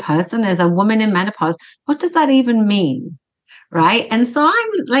population person, as a woman in menopause, what does that even mean? Right. And so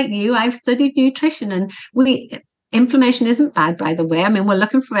I'm like you, I've studied nutrition, and inflammation isn't bad, by the way. I mean, we're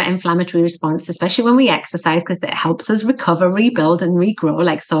looking for an inflammatory response, especially when we exercise, because it helps us recover, rebuild, and regrow.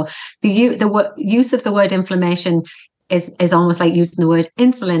 Like, so the use of the word inflammation is almost like using the word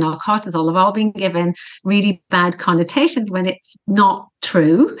insulin or cortisol. Have all been given really bad connotations when it's not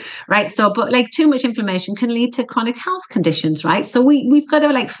true, right? So, but like too much inflammation can lead to chronic health conditions, right? So we've got to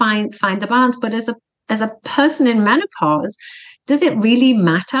like find the balance. But as a person in menopause, does it really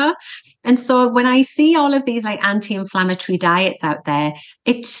matter? And so when I see all of these like anti-inflammatory diets out there,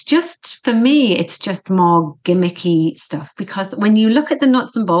 it's just, for me, it's just more gimmicky stuff. Because when you look at the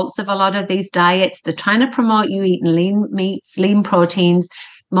nuts and bolts of a lot of these diets, they're trying to promote you eating lean meats, lean proteins,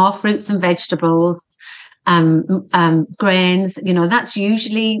 more fruits and vegetables, grains, that's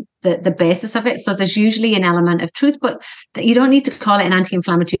usually the basis of it. So there's usually an element of truth, but you don't need to call it an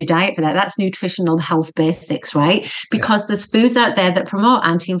anti-inflammatory diet for that. That's nutritional health basics, right? Because there's foods out there that promote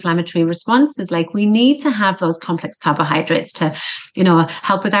anti-inflammatory responses. Like we need to have those complex carbohydrates to,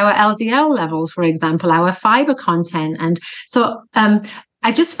 help with our LDL levels, for example, our fiber content. And so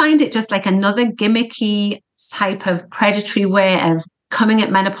I just find it just like another gimmicky type of predatory way of coming at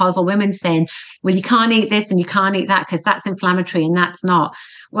menopausal women saying, well, you can't eat this and you can't eat that because that's inflammatory and that's not.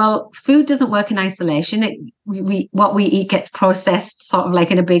 Well, food doesn't work in isolation. What we eat gets processed sort of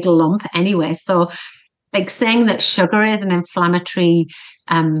like in a big lump anyway. So like saying that sugar is an inflammatory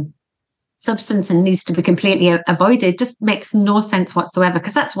substance and needs to be completely avoided just makes no sense whatsoever,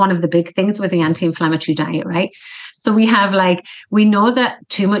 because that's one of the big things with the anti-inflammatory diet, right? So we know that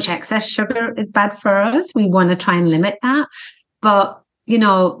too much excess sugar is bad for us. We want to try and limit that. But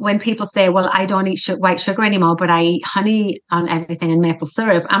when people say, well, I don't eat white sugar anymore, but I eat honey on everything and maple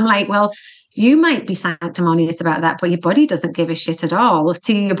syrup, I'm like, well, you might be sanctimonious about that, but your body doesn't give a shit at all.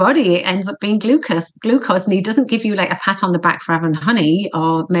 To your body, it ends up being glucose, and he doesn't give you like a pat on the back for having honey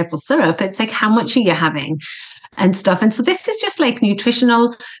or maple syrup. It's like, how much are you having and stuff? And so this is just like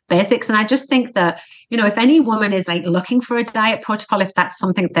nutritional basics. And I just think that, if any woman is like looking for a diet protocol, if that's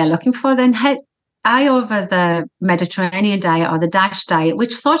something they're looking for, then head over the Mediterranean diet or the DASH diet,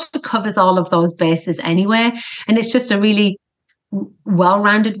 which sort of covers all of those bases anyway. And it's just a really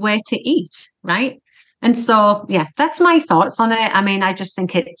well-rounded way to eat, right? And so, yeah, that's my thoughts on it. I mean, I just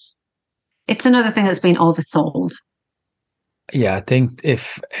think it's another thing that's been oversold. Yeah, I think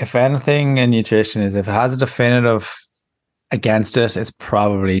if anything in nutrition is, if it has a definitive against it, it's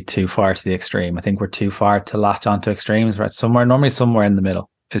probably too far to the extreme. I think we're too far to latch onto extremes, right? Normally somewhere in the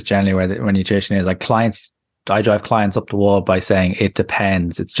middle is generally where nutrition is. Like I drive clients up the wall by saying it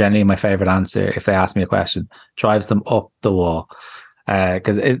depends. It's generally my favorite answer if they ask me a question. Drives them up the wall,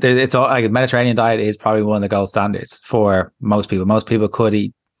 because it's all like, Mediterranean diet is probably one of the gold standards for most people. Most people could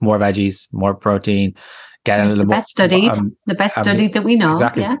eat more veggies, more protein, getting a little more. The best studied that we know.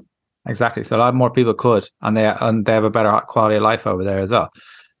 Exactly. Yeah. Exactly. So a lot more people could, and they have a better quality of life over there as well.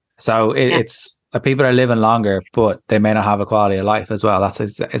 So it's people are living longer, but they may not have a quality of life as well. That's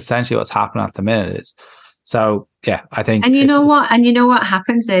essentially what's happening at the minute is. So yeah, I think. And you know what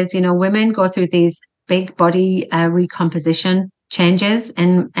happens is, women go through these big body recomposition changes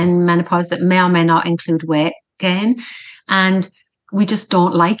in menopause that may or may not include weight gain, and we just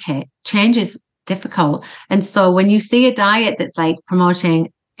don't like it. Change is difficult, and so when you see a diet that's like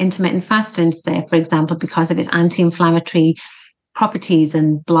promoting intermittent fasting, say for example, because of its anti-inflammatory properties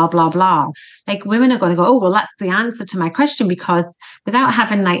and blah blah blah, like women are going to go, oh well, that's the answer to my question, because without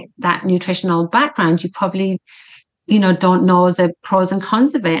having like that nutritional background, you probably don't know the pros and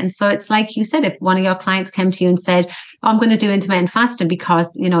cons of it. And so it's like you said, if one of your clients came to you and said, oh, I'm going to do intermittent fasting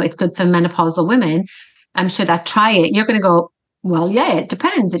because it's good for menopausal women, should I try it? You're going to go, well, yeah, it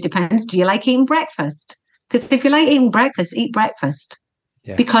depends. Do you like eating breakfast? Because if you like eating breakfast, eat breakfast.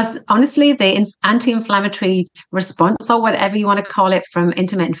 Yeah. Because honestly, the anti-inflammatory response, or whatever you want to call it, from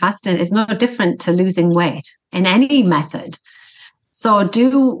intermittent fasting is no different to losing weight in any method. So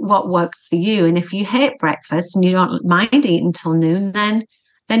do what works for you. And if you hate breakfast and you don't mind eating till noon, then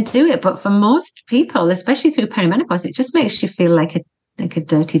do it. But for most people, especially through perimenopause, it just makes you feel like a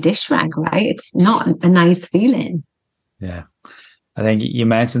dirty dish rag, right? It's not a nice feeling. Yeah. I think you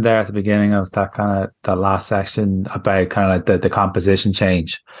mentioned there at the beginning of that last section about kind of like the composition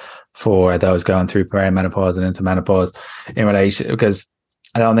change for those going through perimenopause and into menopause in relation, because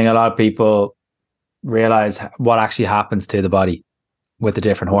I don't think a lot of people realize what actually happens to the body with the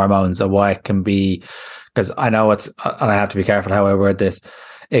different hormones, and why it can be, because I know and I have to be careful how I word this,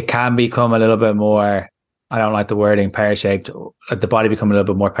 it can become a little bit more, I don't like the wording, pear-shaped, the body become a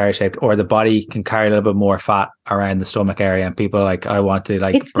little bit more pear-shaped, or the body can carry a little bit more fat around the stomach area, and people are like, I want to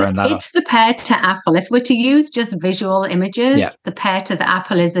burn that. It's the pear to apple. If we're to use just visual images, the pear to the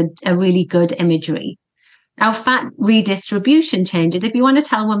apple is a really good imagery. Our fat redistribution changes. If you want to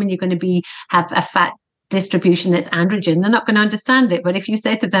tell women you're going to have a fat distribution that's androgen, they're not going to understand it. But if you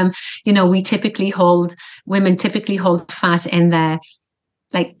say to them, women typically hold fat in their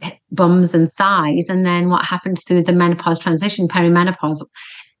like bums and thighs. And then what happens through the menopause transition, perimenopause,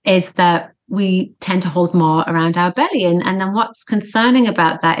 is that we tend to hold more around our belly. And then what's concerning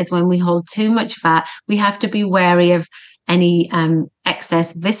about that is when we hold too much fat, we have to be wary of any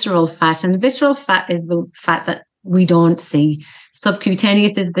excess visceral fat. And visceral fat is the fat that we don't see.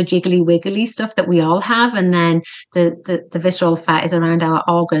 Subcutaneous is the jiggly wiggly stuff that we all have. And then the visceral fat is around our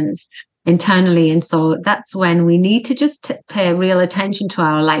organs internally. And so that's when we need to just pay real attention to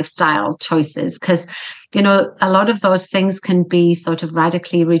our lifestyle choices, because a lot of those things can be sort of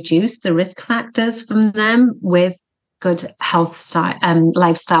radically reduced, the risk factors from them, with good health style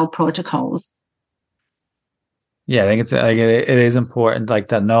lifestyle protocols. Yeah, I think it's like it is important, like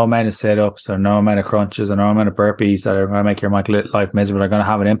that no amount of sit-ups or no amount of crunches or no amount of burpees that are going to make your life miserable are going to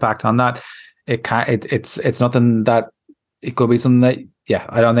have an impact on that. It can't. It's nothing that it could be something that, yeah,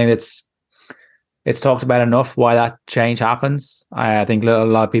 I don't think it's talked about enough why that change happens. I think a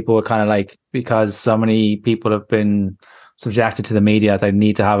lot of people are kind of like, because so many people have been subjected to the media, they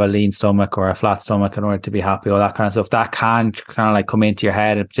need to have a lean stomach or a flat stomach in order to be happy, all that kind of stuff. That can kind of like come into your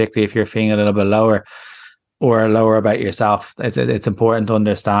head, and particularly if you're feeling a little bit lower about yourself, it's important to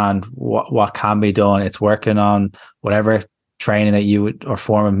understand what can be done. It's working on whatever training that you would, or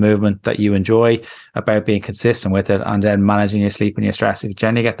form of movement that you enjoy, about being consistent with it, and then managing your sleep and your stress. If you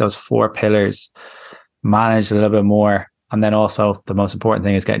generally get those 4 pillars managed a little bit more, and then also the most important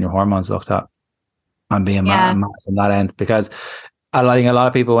thing is getting your hormones looked at and being managed on that end, because I think a lot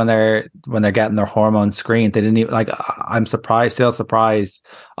of people when they're getting their hormones screened, they didn't even, like, I'm still surprised.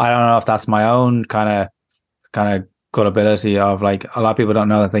 I don't know if that's my own kind of gullibility of, like, a lot of people don't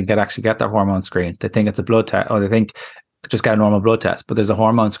know that they can actually get their hormone screened. They think it's a blood test, or they think just get a normal blood test, but there's a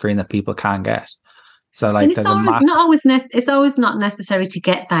hormone screen that people can get. So like, and it's always not necessary to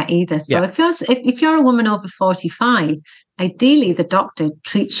get that either. So if you're a woman over 45, ideally the doctor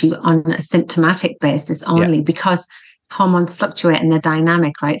treats you on a symptomatic basis only, because hormones fluctuate and they're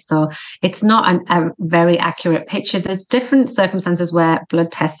dynamic, right? So it's not a very accurate picture. There's different circumstances where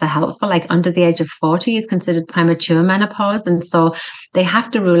blood tests are helpful, like under the age of 40 is considered premature menopause. And so they have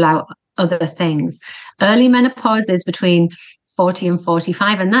to rule out other things. Early menopause is between 40 and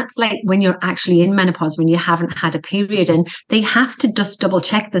 45. And that's like when you're actually in menopause, when you haven't had a period, and they have to just double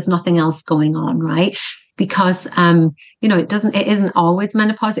check there's nothing else going on, right? Because, it isn't always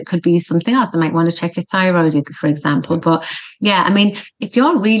menopause. It could be something else. They might want to check your thyroid, for example. But yeah, I mean, if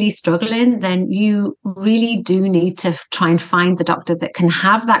you're really struggling, then you really do need to try and find the doctor that can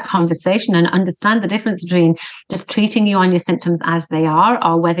have that conversation and understand the difference between just treating you on your symptoms as they are,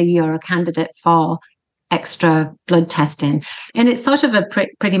 or whether you're a candidate for extra blood testing. And it's sort of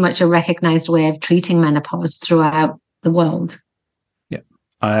pretty much a recognized way of treating menopause throughout the world.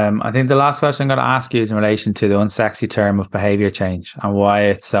 I think the last question I'm going to ask you is in relation to the unsexy term of behavior change, and why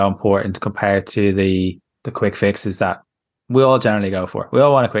it's so important compared to the quick fixes that we all generally go for. We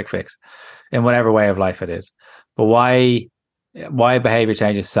all want a quick fix in whatever way of life it is. But why behavior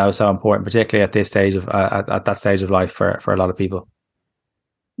change is so important, particularly at this stage of at that stage of life for a lot of people?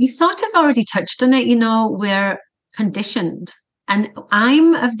 You sort of already touched on it. We're conditioned, and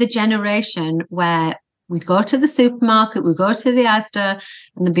I'm of the generation where we'd go to the supermarket, we'd go to the Asda,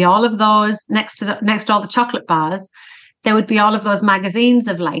 and there'd be all of those next to all the chocolate bars. There would be all of those magazines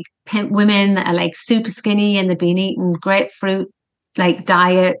of like pimp women that are like super skinny and they've been eating grapefruit like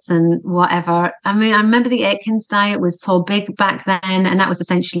diets and whatever. I mean, I remember the Atkins diet was so big back then, and that was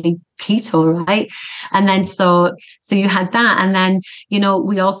essentially keto, right? And then so you had that, and then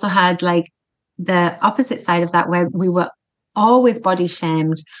we also had like the opposite side of that, where we were always body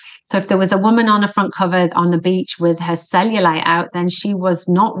shamed. So if there was a woman on a front cover on the beach with her cellulite out, then she was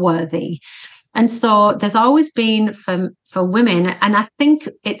not worthy. And so there's always been for women, and I think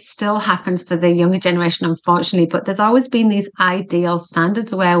it still happens for the younger generation, unfortunately, but there's always been these ideal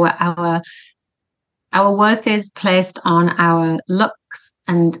standards where our worth is placed on our looks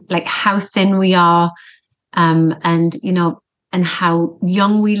and like how thin we are, and how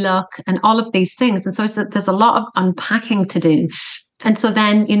young we look and all of these things. And so there's a lot of unpacking to do. And so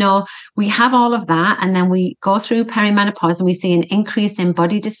then, we have all of that, and then we go through perimenopause and we see an increase in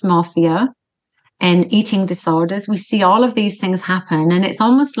body dysmorphia and eating disorders. We see all of these things happen. And it's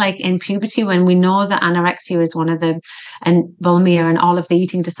almost like in puberty, when we know that anorexia is one of and bulimia and all of the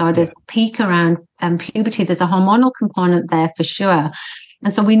eating disorders peak around puberty. There's a hormonal component there for sure.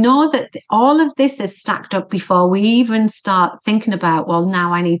 And so we know that all of this is stacked up before we even start thinking about, well,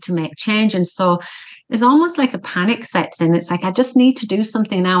 now I need to make change. And so it's almost like a panic sets in. It's like, I just need to do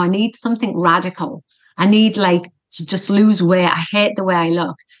something now. I need something radical. I need like to just lose weight. I hate the way I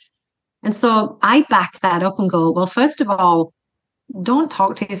look. And so I back that up and go, well, first of all, don't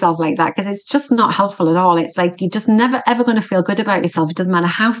talk to yourself like that, because it's just not helpful at all. It's like you're just never ever going to feel good about yourself. It doesn't matter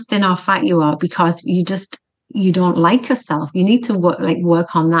how thin or fat you are, because you don't like yourself. You need to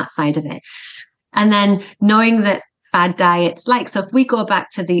work on that side of it. And then knowing that fad diets, like, so if we go back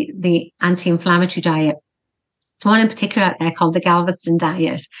to the anti-inflammatory diet, there's one in particular out there called the Galveston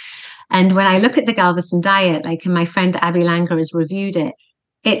diet. And when I look at the Galveston diet, like, and my friend Abby Langer has reviewed it,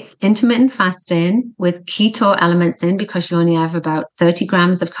 it's intermittent fasting with keto elements in, because you only have about 30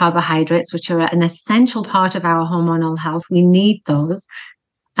 grams of carbohydrates, which are an essential part of our hormonal health. We need those.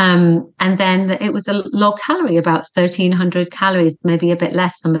 And then it was a low calorie, about 1,300 calories, maybe a bit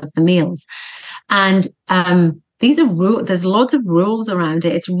less some of the meals. And these are there's loads of rules around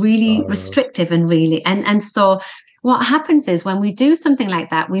it. It's really restrictive and so what happens is when we do something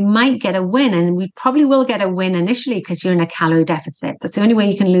like that, we might get a win, and we probably will get a win initially because you're in a calorie deficit. That's the only way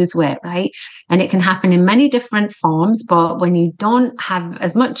you can lose weight, right? And it can happen in many different forms, but when you don't have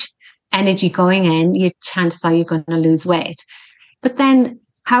as much energy going in, your chances are you're going to lose weight. But then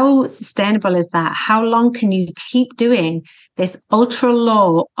how sustainable is that? How long can you keep doing this ultra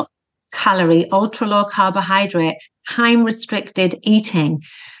low calorie, ultra low carbohydrate, time restricted eating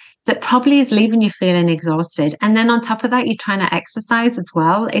that probably is leaving you feeling exhausted? And then on top of that, you're trying to exercise as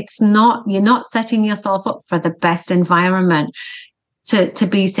well. You're not setting yourself up for the best environment to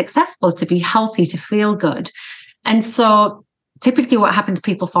be successful, to be healthy, to feel good. And so typically what happens,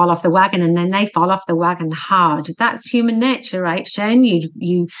 people fall off the wagon, and then they fall off the wagon hard. That's human nature, right, Shane?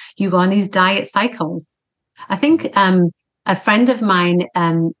 You go on these diet cycles. I think a friend of mine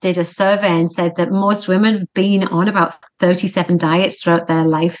did a survey and said that most women have been on about 37 diets throughout their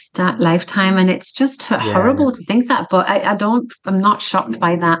lifetime. And it's just horrible to think that, but I'm not shocked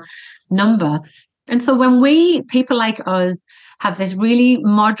by that number. And so when people like us have this really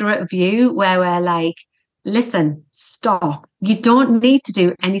moderate view where we're like, listen, stop. You don't need to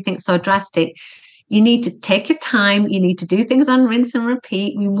do anything so drastic. You need to take your time. You need to do things on rinse and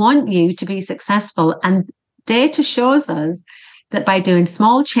repeat. We want you to be successful. And data shows us that by doing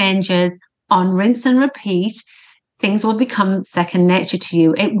small changes on rinse and repeat, things will become second nature to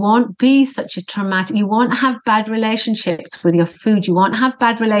you. It won't be such a traumatic, you won't have bad relationships with your food. You won't have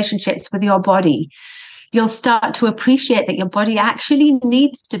bad relationships with your body. You'll start to appreciate that your body actually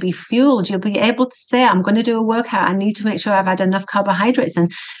needs to be fueled. You'll be able to say, I'm going to do a workout. I need to make sure I've had enough carbohydrates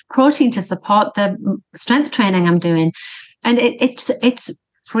and protein to support the strength training I'm doing. And it's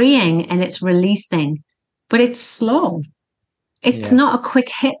freeing and it's releasing, but it's slow. It's not a quick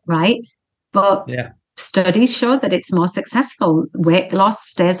hit, right? But studies show that it's more successful. Weight loss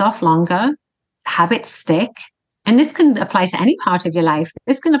stays off longer, habits stick. And this can apply to any part of your life.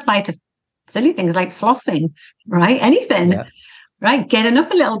 This can apply to silly things like flossing, right? Anything, right? Getting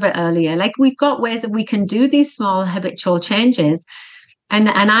up a little bit earlier. Like, we've got ways that we can do these small habitual changes. And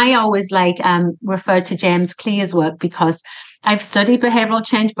I always refer to James Clear's work, because I've studied behavioral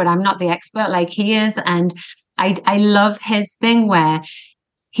change, but I'm not the expert like he is. And I love his thing where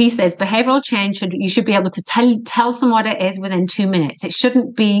he says behavioral change you should be able to tell someone what it is within 2 minutes. It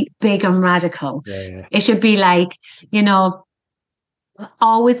shouldn't be big and radical. It should be like,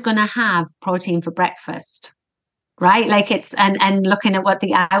 always going to have protein for breakfast, right? Like, it's and looking at what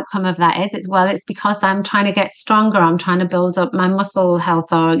the outcome of that is. It's because I'm trying to get stronger. I'm trying to build up my muscle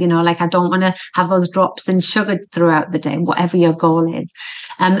health, or I don't want to have those drops in sugar throughout the day, whatever your goal is.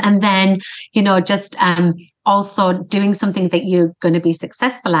 And then just also doing something that you're going to be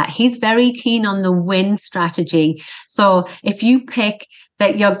successful at. He's very keen on the win strategy. So if you pick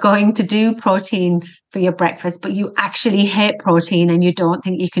that you're going to do protein for your breakfast, but you actually hate protein and you don't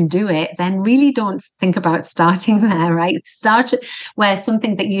think you can do it, then really don't think about starting there, right? Start where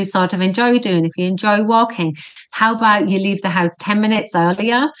something that you sort of enjoy doing. If you enjoy walking, how about you leave the house 10 minutes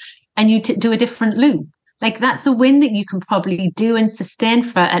earlier and you do a different loop? Like, that's a win that you can probably do and sustain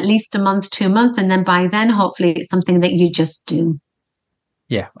for at least a month, 2 months. And then by then, hopefully it's something that you just do.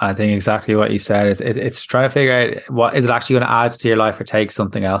 Yeah, I think exactly what you said. It's trying to figure out, what is it actually going to add to your life or take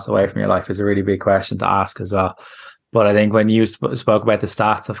something else away from your life is a really big question to ask as well. But I think when you spoke about the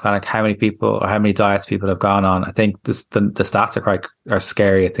stats of kind of how many people or how many diets people have gone on, I think the stats are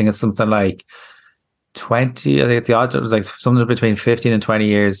scary. I think it's something like 20. I think the odds was like something between 15 and 20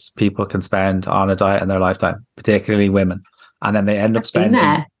 years people can spend on a diet in their lifetime, particularly women, and then they end up spending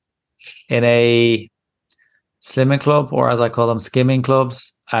in a slimming club, or as I call them, skimming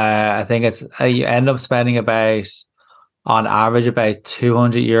clubs. I think you end up spending on average about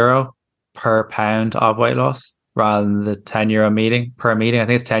 €200 per pound of weight loss, rather than the €10 meeting per meeting. I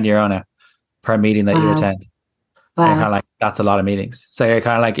think it's €10 now per meeting that you attend. Wow. And you're kind of like, that's a lot of meetings. So you're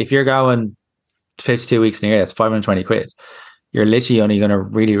kind of like, if you're going 52 weeks in a year, it's 520 quid. you're literally only going to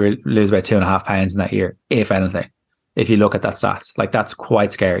really lose about 2.5 pounds in that year, if anything. If you look at that stats, like that's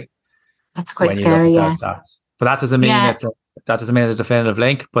quite scary. That's quite When you look scary, at yeah. those stats. But that doesn't mean Yeah, that doesn't mean it's a definitive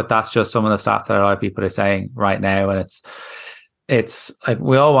link, but that's just some of the stats that a lot of people are saying right now. And it's like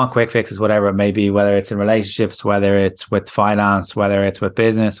we all want quick fixes, whatever it may be, whether it's in relationships, whether it's with finance, whether it's with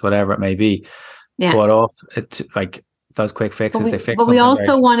business, whatever it may be. yeah. But off it, like those quick fixes, they fix But we something also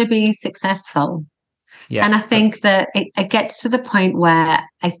very, want to be successful. yeah. And I think that it gets to the point where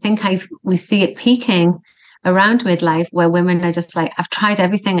I think we see it peaking around midlife, where women are just like, I've tried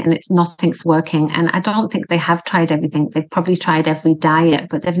everything and nothing's working. And I don't think they have tried everything. They've probably tried every diet,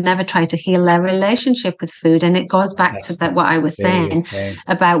 but they've never tried to heal their relationship with food. And it goes back to That's that the what I was saying biggest thing.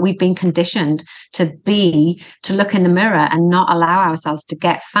 about we've been conditioned to look in the mirror and not allow ourselves to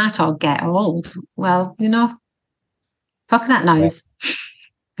get fat or get old. Well, fuck that noise.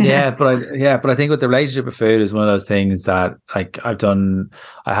 Yeah, but I think with the relationship with food is one of those things that like I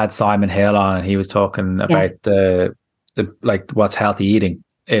had Simon Hill on, and he was talking about the like what's healthy eating.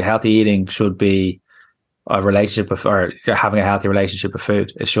 Healthy eating should be a relationship with, or you're having a healthy relationship with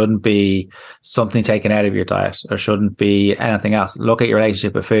food. It shouldn't be something taken out of your diet, or shouldn't be anything else. Look at your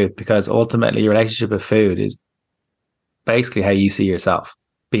relationship with food, because ultimately your relationship with food is basically how you see yourself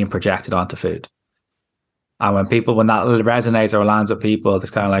being projected onto food. And when that resonates or lands with people, it's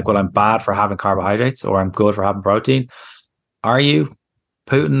kind of like, well, I'm bad for having carbohydrates, or I'm good for having protein. Are you?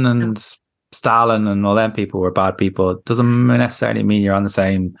 Putin and Stalin and all them people were bad people. It doesn't necessarily mean you're on the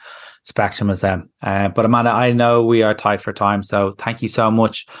same spectrum as them. But Amanda, I know we are tight for time, so thank you so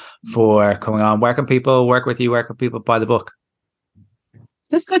much for coming on. Where can people work with you? Where can people buy the book?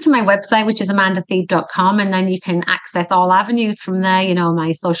 Just go to my website, which is amandathebe.com, and then you can access all avenues from there,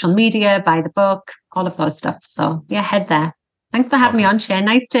 my social media, buy the book, all of those stuff. So yeah, head there. Thanks for having me on, Shane.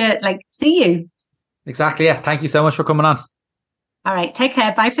 Nice to see you. Exactly. Yeah. Thank you so much for coming on. All right. Take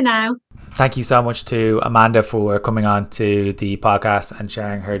care. Bye for now. Thank you so much to Amanda for coming on to the podcast and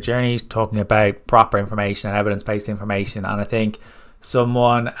sharing her journey, talking about proper information and evidence-based information. And I think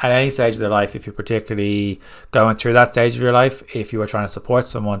someone at any stage of their life, if you're particularly going through that stage of your life, if you are trying to support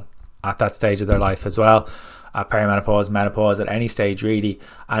someone at that stage of their life as well, at perimenopause, menopause, at any stage really,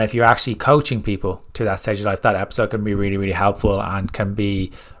 and if you're actually coaching people to that stage of life, that episode can be really, really helpful and can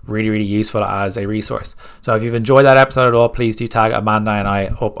be really, really useful as a resource. So if you've enjoyed that episode at all, please do tag Amanda and I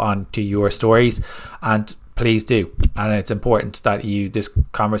up onto your stories, and please do. And it's important that this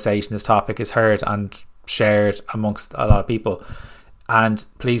conversation, this topic is heard and shared amongst a lot of people. And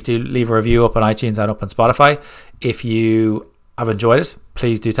please do leave a review up on iTunes and up on Spotify. If you have enjoyed it,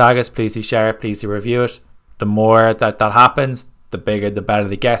 please do tag us, please do share it, please do review it. The more that happens, the bigger, the better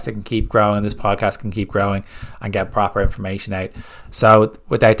the guests. It can keep growing. This podcast can keep growing and get proper information out. So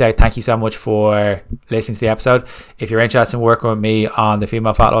without doubt, thank you so much for listening to the episode. If you're interested in working with me on the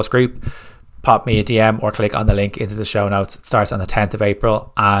Female Fat Loss Group, pop me a DM or click on the link into the show notes. It starts on the 10th of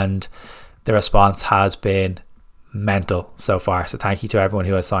April and the response has been mental so far. So thank you to everyone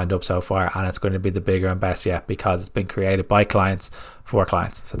who has signed up so far, and it's going to be the bigger and best yet because it's been created by clients for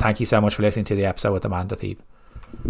clients. So thank you so much for listening to the episode with Amanda Thebe.